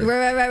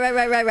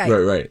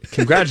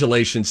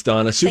 Congratulations,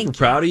 Donna. Super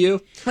proud of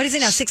you. What is it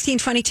now,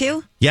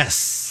 1622?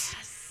 Yes.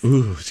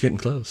 Ooh, it's getting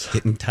close.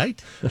 Getting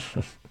tight.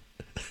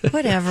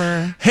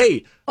 Whatever.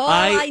 Hey, all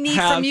I need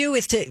from you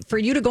is for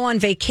you to go on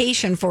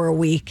vacation for a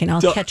week, and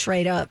I'll catch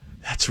right up.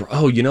 That's right.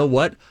 Oh, you know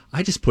what?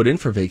 I just put in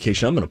for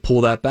vacation. I'm going to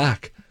pull that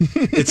back.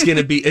 It's going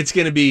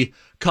to be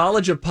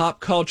College of Pop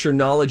Culture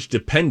Knowledge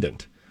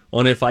dependent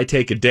on if I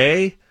take a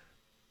day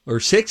or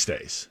 6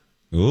 days.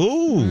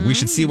 Ooh, we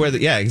should see where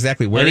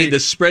exactly. Where I need the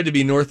spread to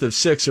be north of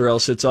 6 or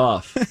else it's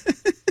off.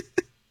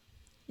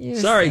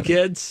 Sorry,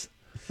 kids.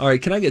 All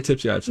right, can I get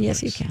tips?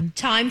 Yes, you can.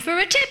 Time for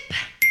a tip.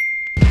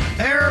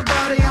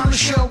 Everybody on the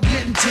show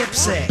getting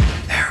tipsy.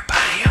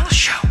 Everybody on the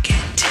show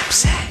getting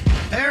tipsy.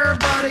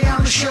 Everybody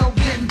on the show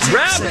getting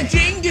tipsy.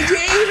 Everything.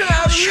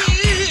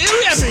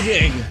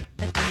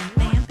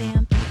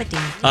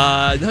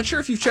 Not sure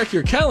if you've checked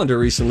your calendar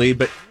recently,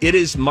 but it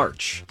is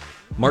March.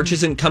 March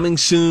isn't coming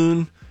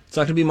soon. It's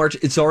not going to be March.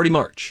 It's already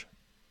March.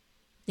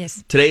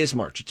 Yes. Today is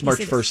March. It's March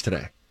 1st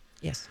today.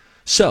 Yes.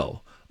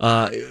 So,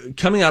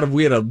 coming out of,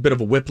 we had a bit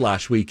of a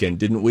whiplash weekend,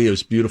 didn't we? It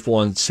was beautiful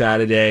on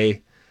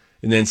Saturday.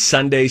 And then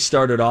Sunday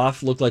started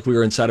off, looked like we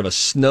were inside of a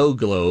snow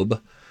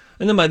globe.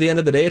 And then by the end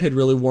of the day, it had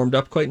really warmed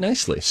up quite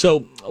nicely.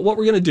 So what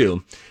we're going to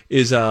do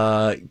is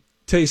tell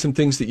you some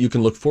things that you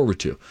can look forward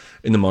to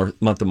in the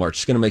month of March.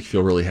 It's going to make you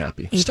feel really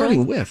happy. April?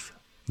 Starting with,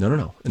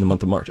 no, in the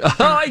month of March. Oh,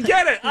 I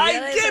get it. I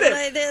get it.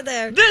 I did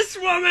there. This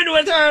woman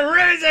with her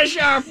razor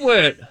sharp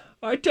wit.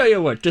 I tell you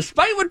what,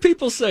 despite what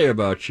people say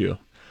about you.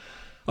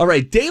 All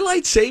right,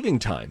 daylight saving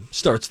time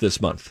starts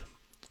this month.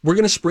 We're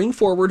going to spring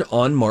forward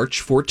on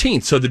March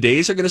 14th. So the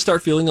days are going to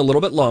start feeling a little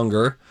bit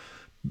longer,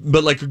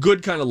 but like a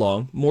good kind of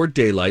long, more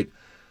daylight.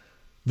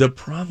 The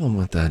problem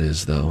with that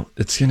is, though,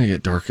 it's going to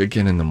get dark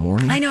again in the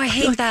morning. I know, I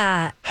hate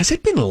that. Has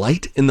it been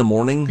light in the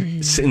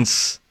morning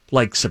since,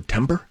 like,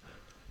 September?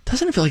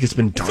 Doesn't it feel like it's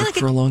been dark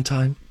for a long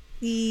time?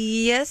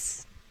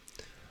 Yes.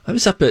 I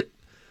was up at,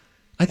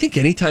 I think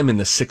anytime in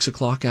the 6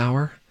 o'clock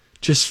hour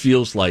just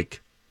feels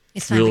like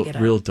it's time to get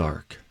up. Real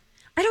dark.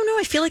 I don't know.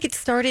 I feel like it's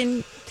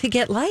starting to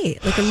get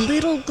light. Like a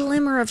little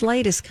glimmer of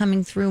light is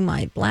coming through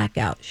my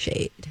blackout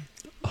shade.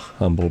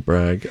 Humble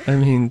brag. I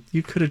mean,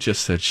 you could have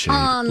just said shade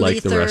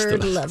like the rest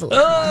of us. Level.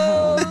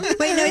 Oh!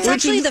 Wait, no, it's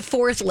actually the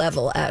 4th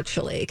level,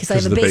 actually, because I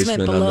have a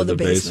basement below the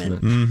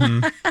basement.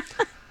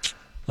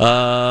 Mm-hmm.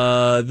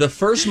 The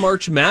first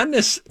March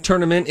Madness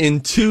tournament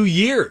in 2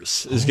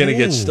 years is going to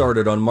get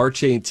started on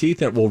March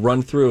 18th. And it will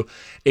run through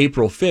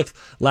April 5th.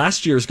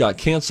 Last year's got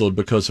canceled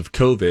because of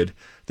COVID.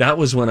 That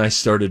was when I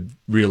started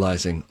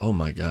realizing, oh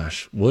my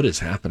gosh, what is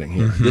happening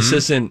here? This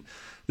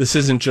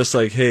isn't just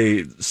like,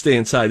 hey, stay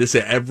inside. This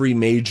is every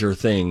major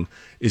thing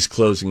is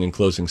closing and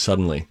closing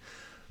suddenly.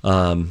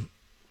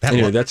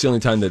 That's the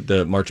only time that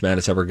the March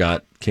Madness ever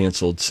got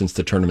canceled since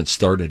the tournament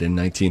started in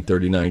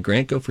 1939.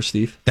 Grant, go for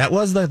Steve. That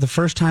was the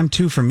first time,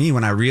 too, for me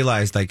when I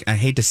realized, like, I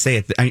hate to say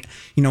it.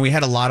 We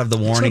had a lot of the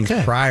warnings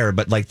prior,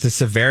 but, like, the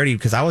severity,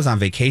 because I was on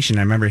vacation.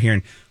 I remember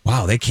hearing,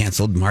 wow, they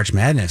canceled March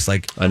Madness.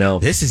 Like, I know.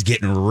 This is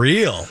getting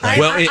real.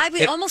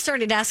 I almost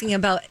started asking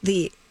about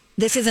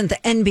this isn't the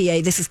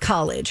NBA, this is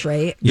college,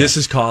 right? This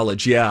is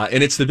college, yeah.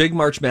 And it's the big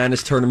March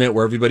Madness tournament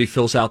where everybody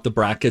fills out the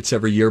brackets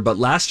every year. But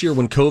last year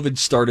when COVID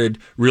started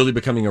really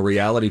becoming a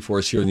reality for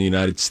us here in the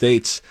United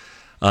States,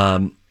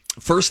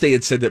 first they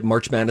had said that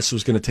March Madness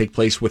was going to take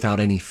place without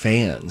any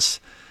fans.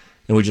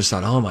 And we just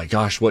thought, oh my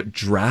gosh, what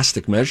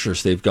drastic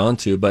measures they've gone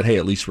to. But hey,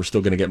 at least we're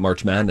still going to get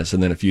March Madness.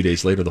 And then a few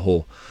days later, the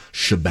whole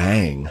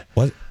shebang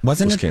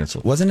was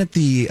canceled. Wasn't it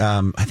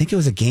I think it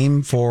was a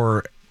game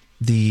for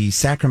the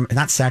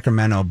not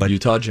Sacramento, but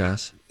Utah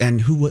Jazz.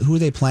 And who are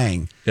they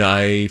playing?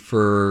 The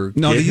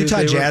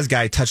Utah Jazz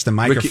guy touched the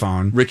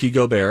microphone. Ricky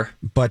Gobert.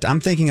 But I'm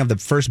thinking of the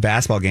first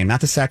basketball game, not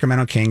the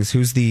Sacramento Kings.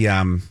 Who's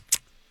the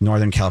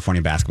Northern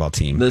California basketball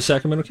team? The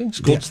Sacramento Kings?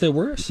 Golden State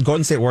Warriors?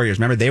 Golden State Warriors.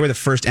 Remember, they were the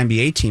first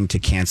NBA team to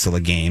cancel a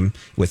game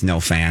with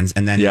no fans,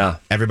 and then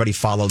everybody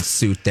followed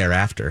suit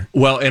thereafter.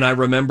 Well, and I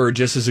remember,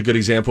 just as a good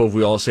example of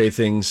we all say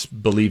things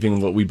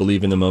believing what we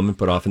believe in the moment,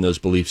 but often those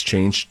beliefs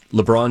change.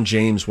 LeBron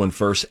James, when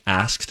first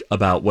asked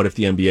about what if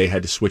the NBA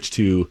had to switch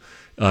to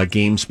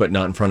games but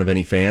not in front of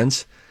any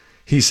fans,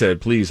 he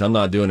said, please, I'm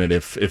not doing it.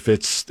 If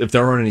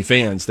there aren't any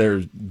fans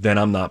there, then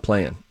I'm not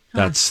playing.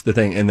 That's the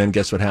thing. And then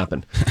guess what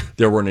happened?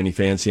 There weren't any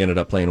fans. He ended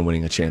up playing and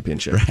winning a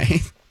championship.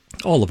 Right.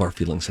 All of our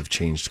feelings have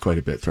changed quite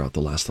a bit throughout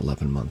the last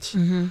 11 months.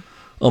 Mm-hmm.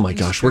 Oh my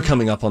gosh, we're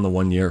coming up on the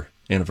 1 year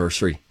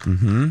anniversary.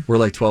 Mm-hmm. We're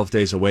like 12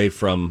 days away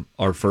from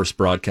our first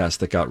broadcast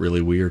that got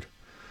really weird.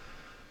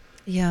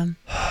 Yeah.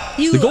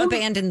 You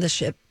abandoned the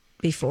ship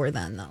before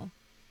then, though.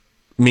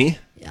 Me?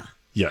 Yeah.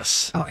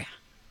 Yes. Oh, yeah.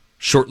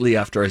 Shortly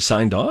after I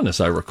signed on, as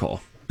I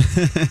recall.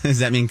 Does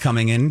that mean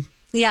coming in?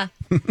 Yeah.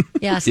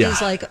 Yeah,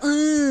 Steve's like,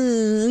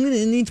 I'm going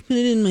to need to put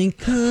it in my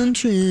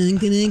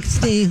contract and I can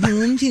stay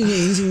home 2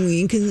 days a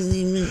week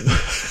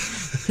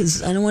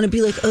because I don't want to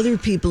be like other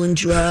people and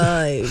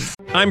drive.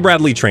 I'm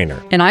Bradley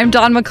Trainer. And I'm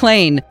Don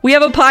McClain. We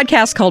have a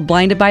podcast called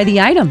Blinded by the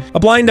Item. A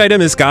blind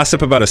item is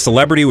gossip about a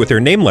celebrity with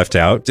their name left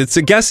out. It's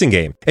a guessing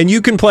game, and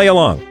you can play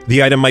along.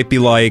 The item might be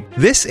like,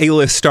 this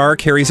A-list star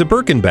carries a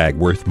Birkin bag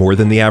worth more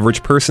than the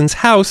average person's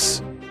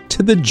house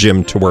to the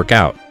gym to work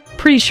out.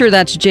 Pretty sure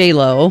that's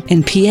J-Lo.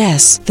 And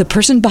P.S. the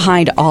person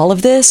behind all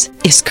of this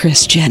is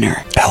Kris Jenner,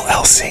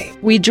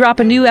 LLC. We drop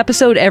a new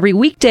episode every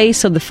weekday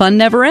so the fun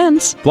never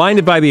ends.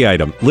 Blinded by the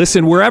Item.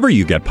 Listen wherever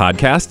you get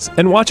podcasts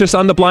and watch us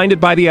on the Blinded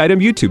by the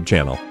Item YouTube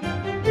channel.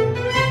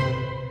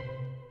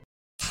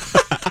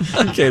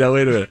 Okay, now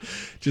wait a minute.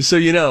 Just so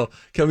you know,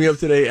 coming up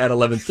today at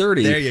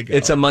 11:30, there you go.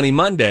 It's a Money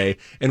Monday,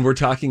 and we're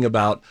talking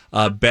about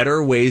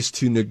better ways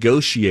to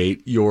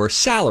negotiate your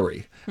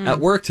salary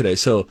at work today.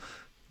 So,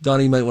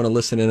 Donnie, you might want to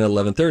listen in at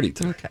 11:30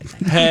 today. Okay.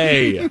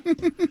 Hey.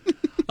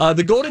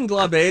 The Golden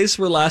Globes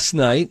were last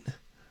night,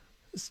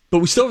 but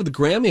we still have the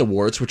Grammy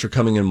Awards, which are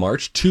coming in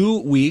March. 2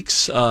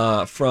 weeks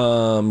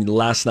from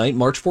last night,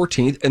 March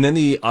 14th, and then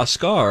the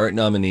Oscar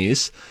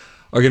nominees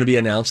are going to be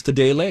announced a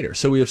day later.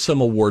 So we have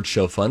some award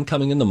show fun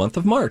coming in the month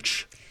of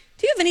March.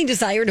 Do you have any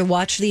desire to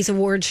watch these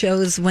award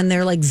shows when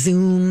they're like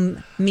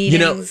Zoom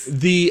meetings?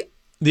 The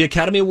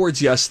Academy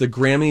Awards, yes. The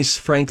Grammys,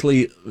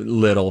 frankly,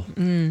 little.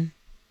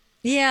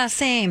 Yeah,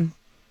 same.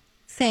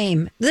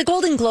 The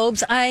Golden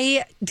Globes,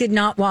 I did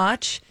not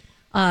watch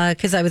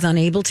because I was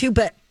unable to,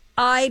 but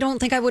I don't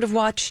think I would have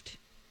watched.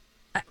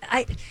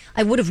 I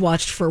would have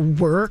watched for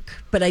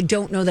work, but I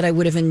don't know that I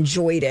would have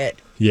enjoyed it.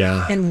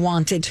 Yeah. And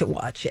wanted to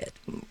watch it.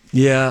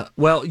 Yeah.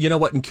 Well, you know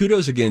what? And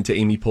kudos again to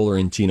Amy Poehler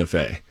and Tina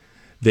Fey.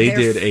 They're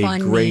did a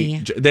funny.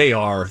 great. They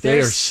are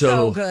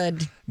so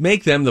good.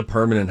 Make them the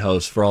permanent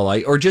host for all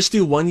or just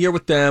do 1 year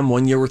with them,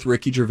 1 year with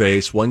Ricky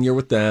Gervais, 1 year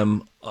with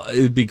them.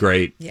 It'd be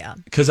great. Yeah.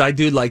 Because I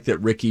do like that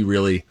Ricky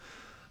really.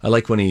 I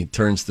like when he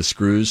turns the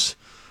screws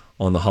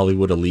on the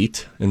Hollywood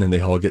elite, and then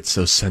they all get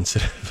so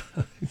sensitive.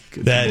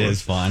 That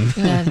is fun.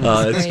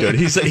 It's good.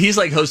 He's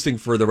like hosting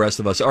for the rest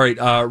of us. All right,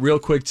 real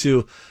quick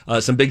too,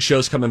 some big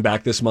shows coming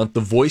back this month. The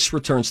Voice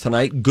returns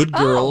tonight. Good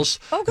Girls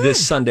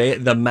this Sunday.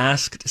 The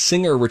Masked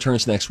Singer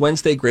returns next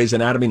Wednesday. Grey's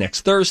Anatomy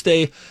next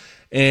Thursday,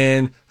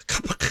 and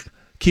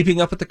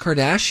Keeping Up with the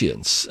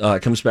Kardashians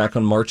comes back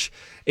on March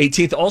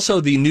 18th.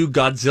 Also, the new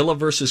Godzilla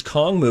vs.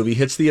 Kong movie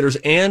hits theaters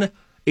and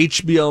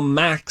HBO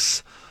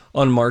Max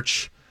on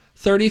March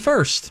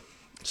 31st.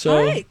 So,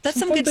 all right, that's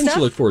some good things stuff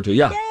to look forward to.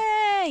 Yeah.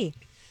 Yay!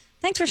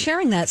 Thanks for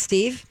sharing that,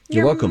 Steve.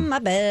 You're welcome. My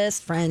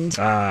best friend.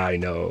 I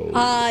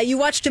know. You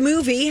watched a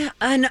movie,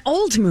 an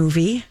old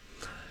movie.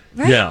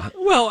 right? Yeah.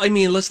 Well, I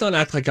mean, let's not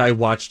act like I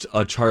watched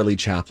a Charlie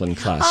Chaplin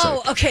classic.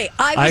 Oh, okay.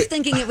 I was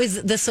thinking it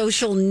was The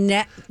Social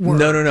Network.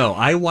 No.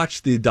 I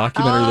watched the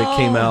documentary that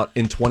came out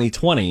in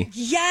 2020.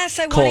 Yes,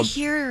 I want called to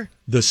hear.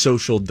 The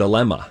Social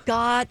Dilemma.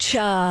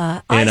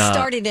 Gotcha. And, I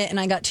started it and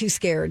I got too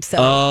scared. So.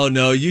 Oh,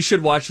 no, you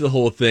should watch the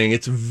whole thing.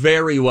 It's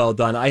very well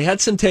done. I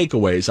had some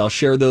takeaways. I'll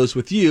share those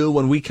with you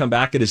when we come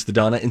back. It is the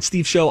Donna and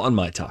Steve Show on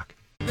My Talk.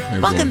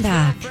 Welcome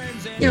back.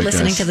 You're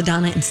listening guys. to the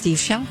Donna and Steve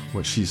Show.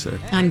 What she said.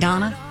 I'm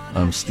Donna.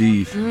 I'm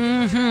Steve.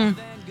 Mm-hmm.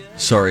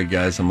 Sorry,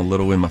 guys. I'm a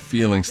little in my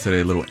feelings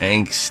today, a little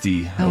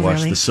angsty. I watched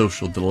really? The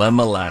Social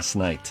Dilemma last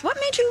night. What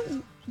made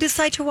you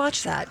decide to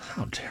watch that?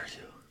 How dare you?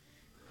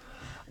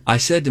 I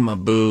said to my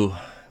boo,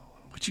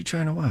 what you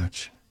trying to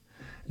watch?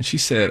 And she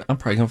said, I'm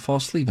probably going to fall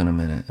asleep in a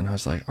minute. And I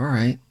was like, all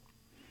right.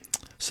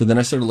 So then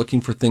I started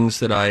looking for things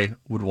that I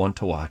would want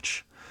to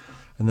watch.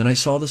 And then I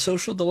saw The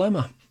Social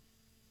Dilemma.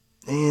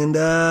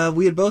 And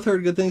we had both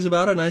heard good things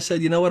about it. And I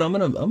said, you know what?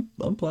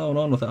 I'm plowing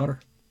on without her.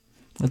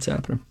 That's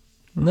happening.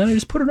 And then I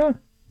just put it on.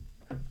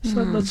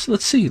 So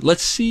let's see.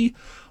 Let's see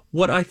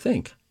what I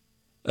think.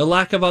 A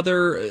lack of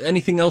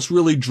anything else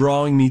really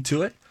drawing me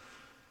to it.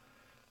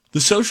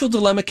 The Social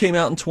Dilemma came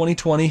out in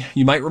 2020.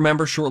 You might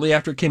remember shortly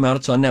after it came out,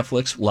 it's on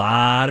Netflix. A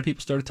lot of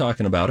people started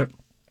talking about it.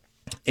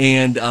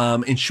 And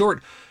in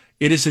short,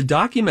 it is a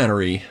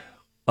documentary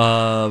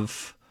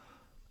of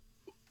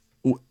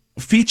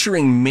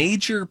featuring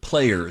major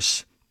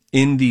players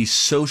in the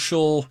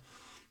social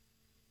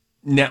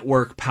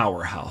network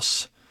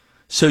powerhouse.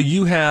 So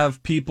you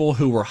have people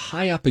who were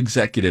high up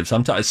executives.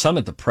 I'm talking some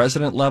at the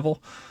president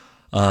level,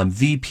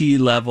 VP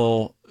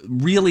level,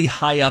 really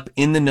high up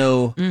in the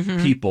know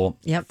people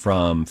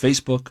from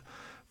Facebook,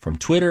 from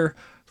Twitter,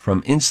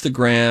 from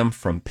Instagram,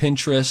 from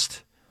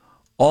Pinterest,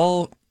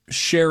 all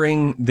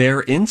sharing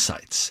their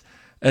insights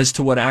as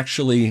to what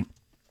actually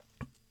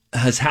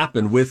has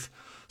happened with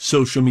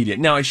social media.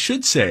 Now, I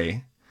should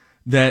say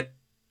that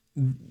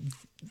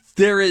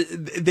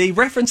they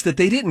reference that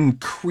they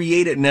didn't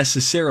create it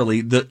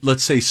necessarily,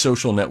 let's say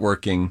social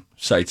networking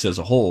sites as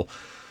a whole,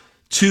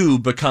 to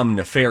become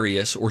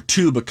nefarious or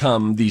to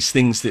become these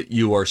things that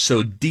you are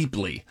so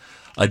deeply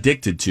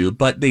addicted to,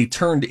 but they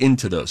turned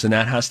into those, and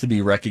that has to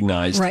be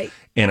recognized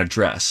and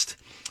addressed.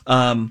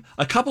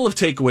 A couple of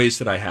takeaways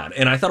that I had,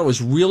 and I thought it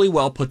was really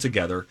well put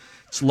together.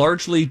 It's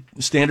largely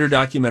standard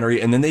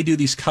documentary, and then they do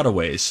these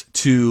cutaways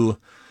to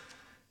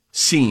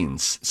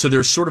scenes. So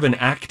there's sort of an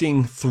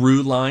acting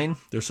through line.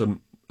 There's a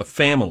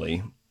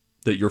family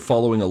that you're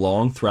following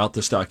along throughout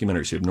this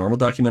documentary. So you have normal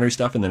documentary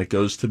stuff, and then it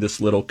goes to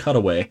this little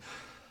cutaway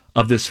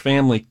of this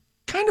family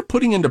kind of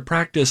putting into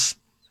practice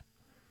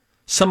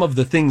some of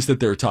the things that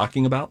they're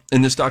talking about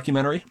in this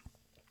documentary.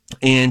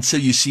 And so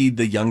you see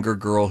the younger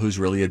girl who's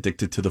really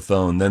addicted to the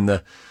phone. Then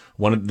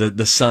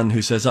the son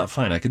who says, oh,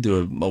 fine, I could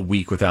do a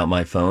week without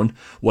my phone,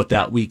 what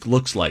that week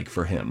looks like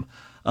for him.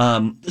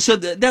 So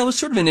that was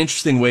sort of an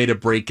interesting way to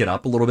break it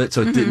up a little bit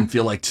so it didn't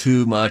feel like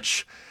too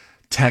much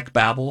tech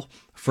babble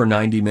for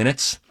 90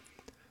 minutes.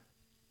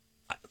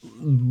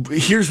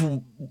 Here's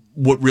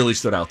what really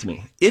stood out to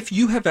me. If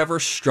you have ever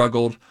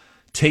struggled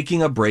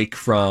taking a break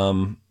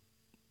from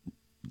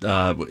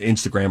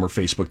Instagram or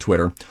Facebook,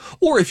 Twitter,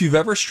 or if you've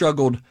ever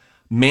struggled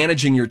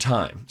managing your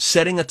time,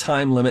 setting a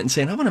time limit and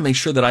saying, I want to make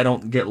sure that I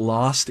don't get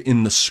lost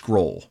in the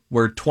scroll,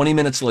 where 20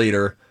 minutes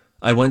later,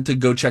 I went to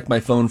go check my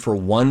phone for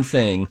one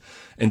thing,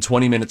 and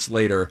 20 minutes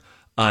later,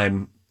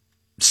 I'm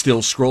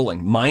still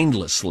scrolling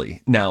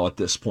mindlessly now at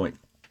this point.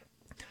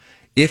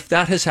 If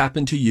that has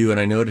happened to you, and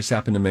I know it has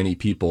happened to many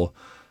people,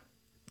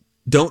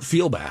 don't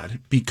feel bad,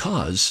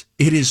 because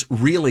it is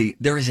really,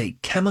 there is a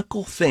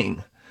chemical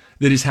thing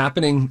that is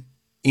happening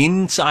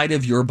inside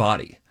of your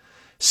body,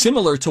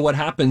 similar to what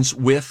happens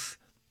with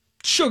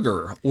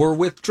sugar or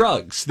with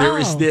drugs. There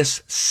is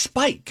this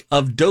spike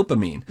of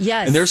dopamine.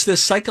 Yes. And there's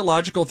this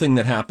psychological thing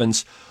that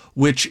happens,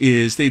 which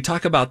is, they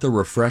talk about the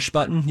refresh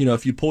button. You know,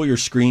 if you pull your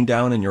screen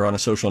down and you're on a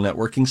social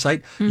networking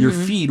site, your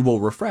feed will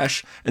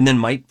refresh and then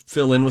might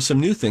fill in with some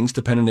new things,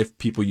 depending if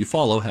people you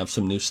follow have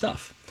some new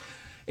stuff.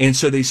 And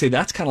so they say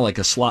that's kind of like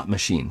a slot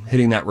machine,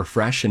 hitting that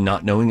refresh and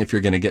not knowing if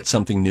you're going to get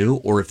something new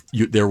or if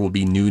there will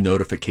be new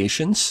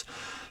notifications.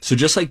 So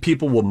just like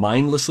people will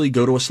mindlessly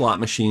go to a slot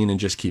machine and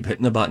just keep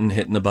hitting the button,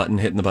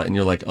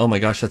 you're like, oh my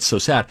gosh, that's so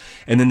sad.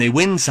 And then they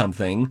win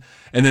something,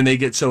 and then they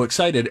get so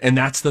excited, and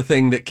that's the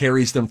thing that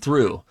carries them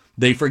through.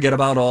 They forget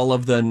about all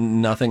of the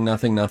nothing.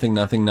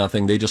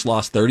 They just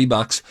lost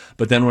 $30,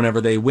 but then whenever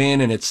they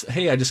win and it's,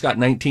 hey, I just got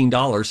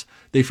 $19,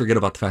 they forget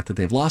about the fact that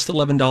they've lost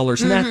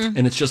 $11 net,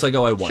 and it's just like,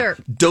 oh, I won. Sure.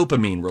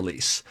 Dopamine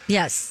release.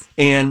 Yes.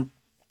 And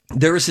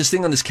there is this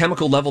thing on this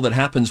chemical level that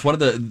happens. One of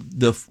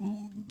the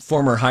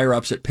former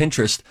higher-ups at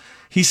Pinterest,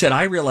 he said,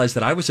 I realized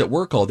that I was at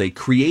work all day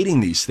creating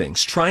these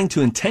things, trying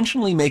to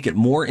intentionally make it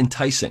more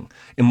enticing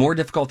and more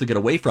difficult to get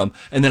away from.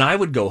 And then I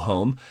would go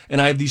home, and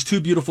I have these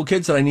two beautiful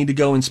kids that I need to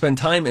go and spend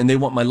time, and they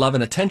want my love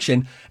and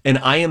attention. And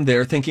I am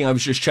there thinking I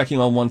was just checking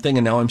on one thing,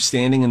 and now I'm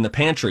standing in the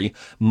pantry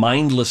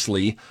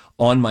mindlessly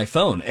on my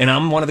phone. And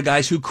I'm one of the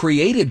guys who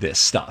created this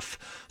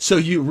stuff. So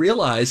you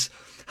realize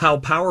how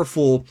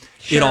powerful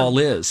it all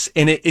is.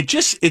 And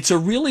it's a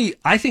really,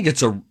 I think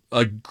it's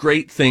a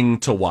great thing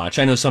to watch.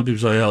 I know some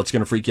people say, oh, it's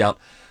going to freak you out.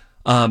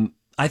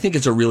 I think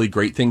it's a really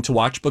great thing to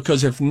watch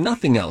because if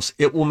nothing else,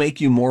 it will make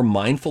you more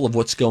mindful of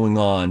what's going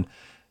on.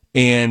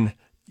 And,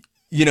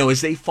 you know, as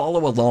they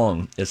follow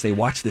along, as they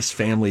watch this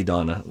family,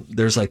 Donna,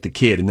 there's like the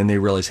kid, and then they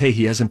realize, hey,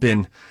 he hasn't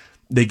been,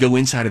 they go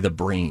inside of the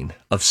brain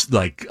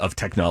of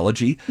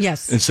technology.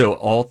 Yes. And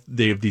so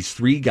they have these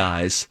three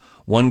guys,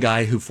 one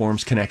guy who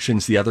forms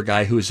connections, the other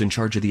guy who is in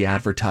charge of the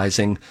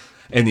advertising,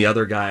 and the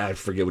other guy, I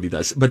forget what he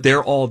does, but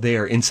they're all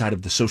there inside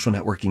of the social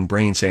networking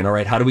brain saying, all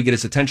right, how do we get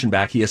his attention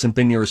back? He hasn't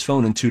been near his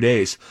phone in 2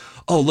 days.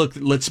 Oh, look,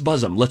 let's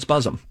buzz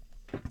him.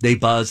 They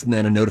buzz, and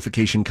then a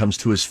notification comes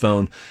to his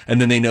phone,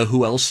 and then they know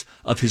who else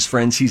of his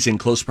friends he's in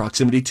close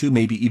proximity to,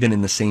 maybe even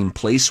in the same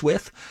place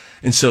with.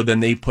 And so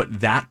then they put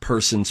that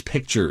person's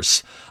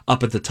pictures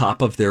up at the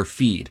top of their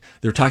feed.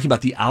 They're talking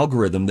about the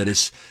algorithm that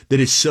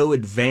is so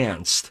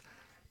advanced.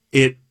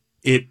 It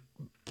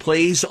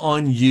plays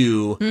on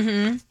you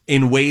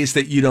in ways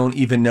that you don't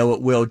even know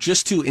it will,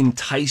 just to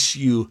entice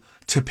you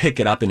to pick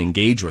it up and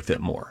engage with it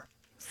more.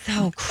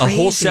 So crazy. A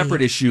whole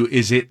separate issue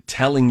is it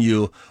telling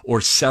you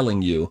or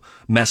selling you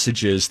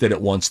messages that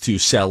it wants to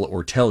sell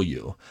or tell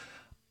you.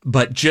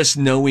 But just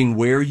knowing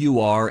where you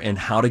are and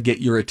how to get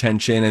your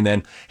attention, and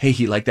then, hey,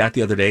 he liked that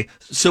the other day.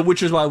 So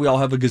which is why we all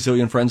have a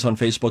gazillion friends on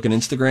Facebook and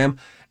Instagram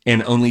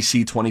and only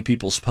see 20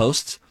 people's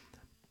posts,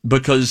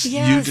 because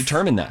you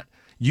determine that.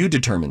 You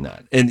determined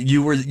that, and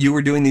you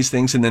were doing these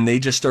things, and then they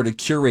just started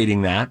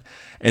curating that,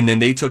 and then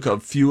they took a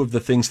few of the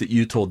things that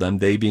you told them,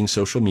 they being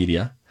social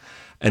media,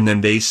 and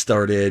then they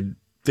started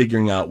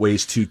figuring out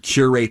ways to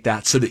curate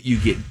that so that you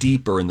get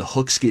deeper, and the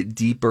hooks get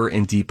deeper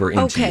and deeper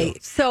into you. Okay,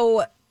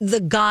 so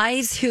the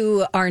guys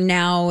who are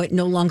now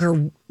no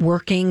longer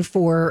working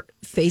for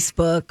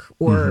Facebook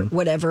or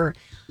whatever,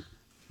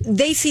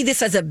 they see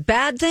this as a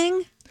bad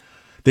thing?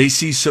 They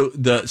see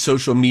the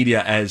social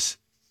media as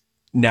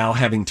now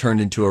having turned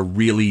into a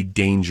really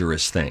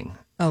dangerous thing.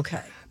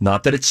 Okay.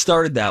 Not that it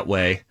started that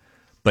way,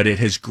 but it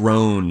has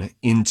grown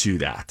into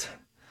that.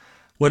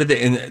 What did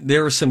they? And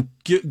there were some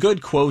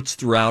good quotes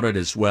throughout it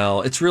as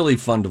well. It's really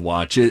fun to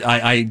watch.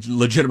 I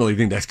legitimately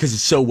think that's because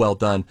it's so well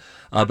done.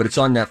 But it's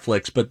on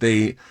Netflix. But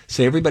they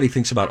say everybody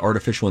thinks about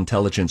artificial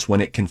intelligence when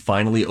it can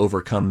finally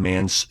overcome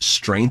man's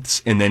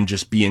strengths and then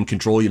just be in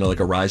control, like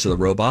a rise of the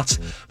robots.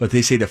 But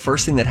they say the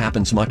first thing that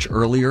happens much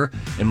earlier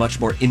and much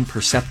more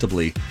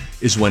imperceptibly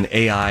is when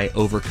AI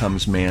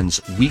overcomes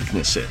man's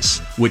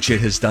weaknesses, which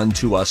it has done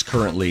to us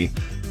currently.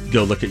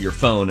 Go look at your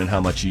phone and how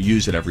much you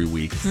use it every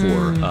week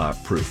for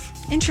proof.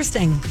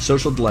 Interesting.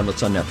 Social Dilemma.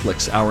 It's on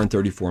Netflix, hour and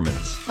 34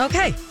 minutes.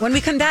 Okay. When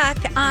we come back,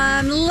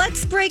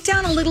 let's break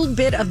down a little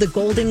bit of the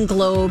Golden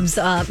Globes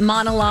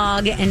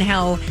monologue and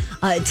how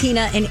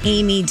Tina and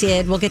Amy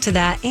did. We'll get to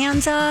that.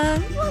 And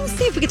we'll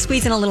see if we could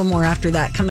squeeze in a little more after that.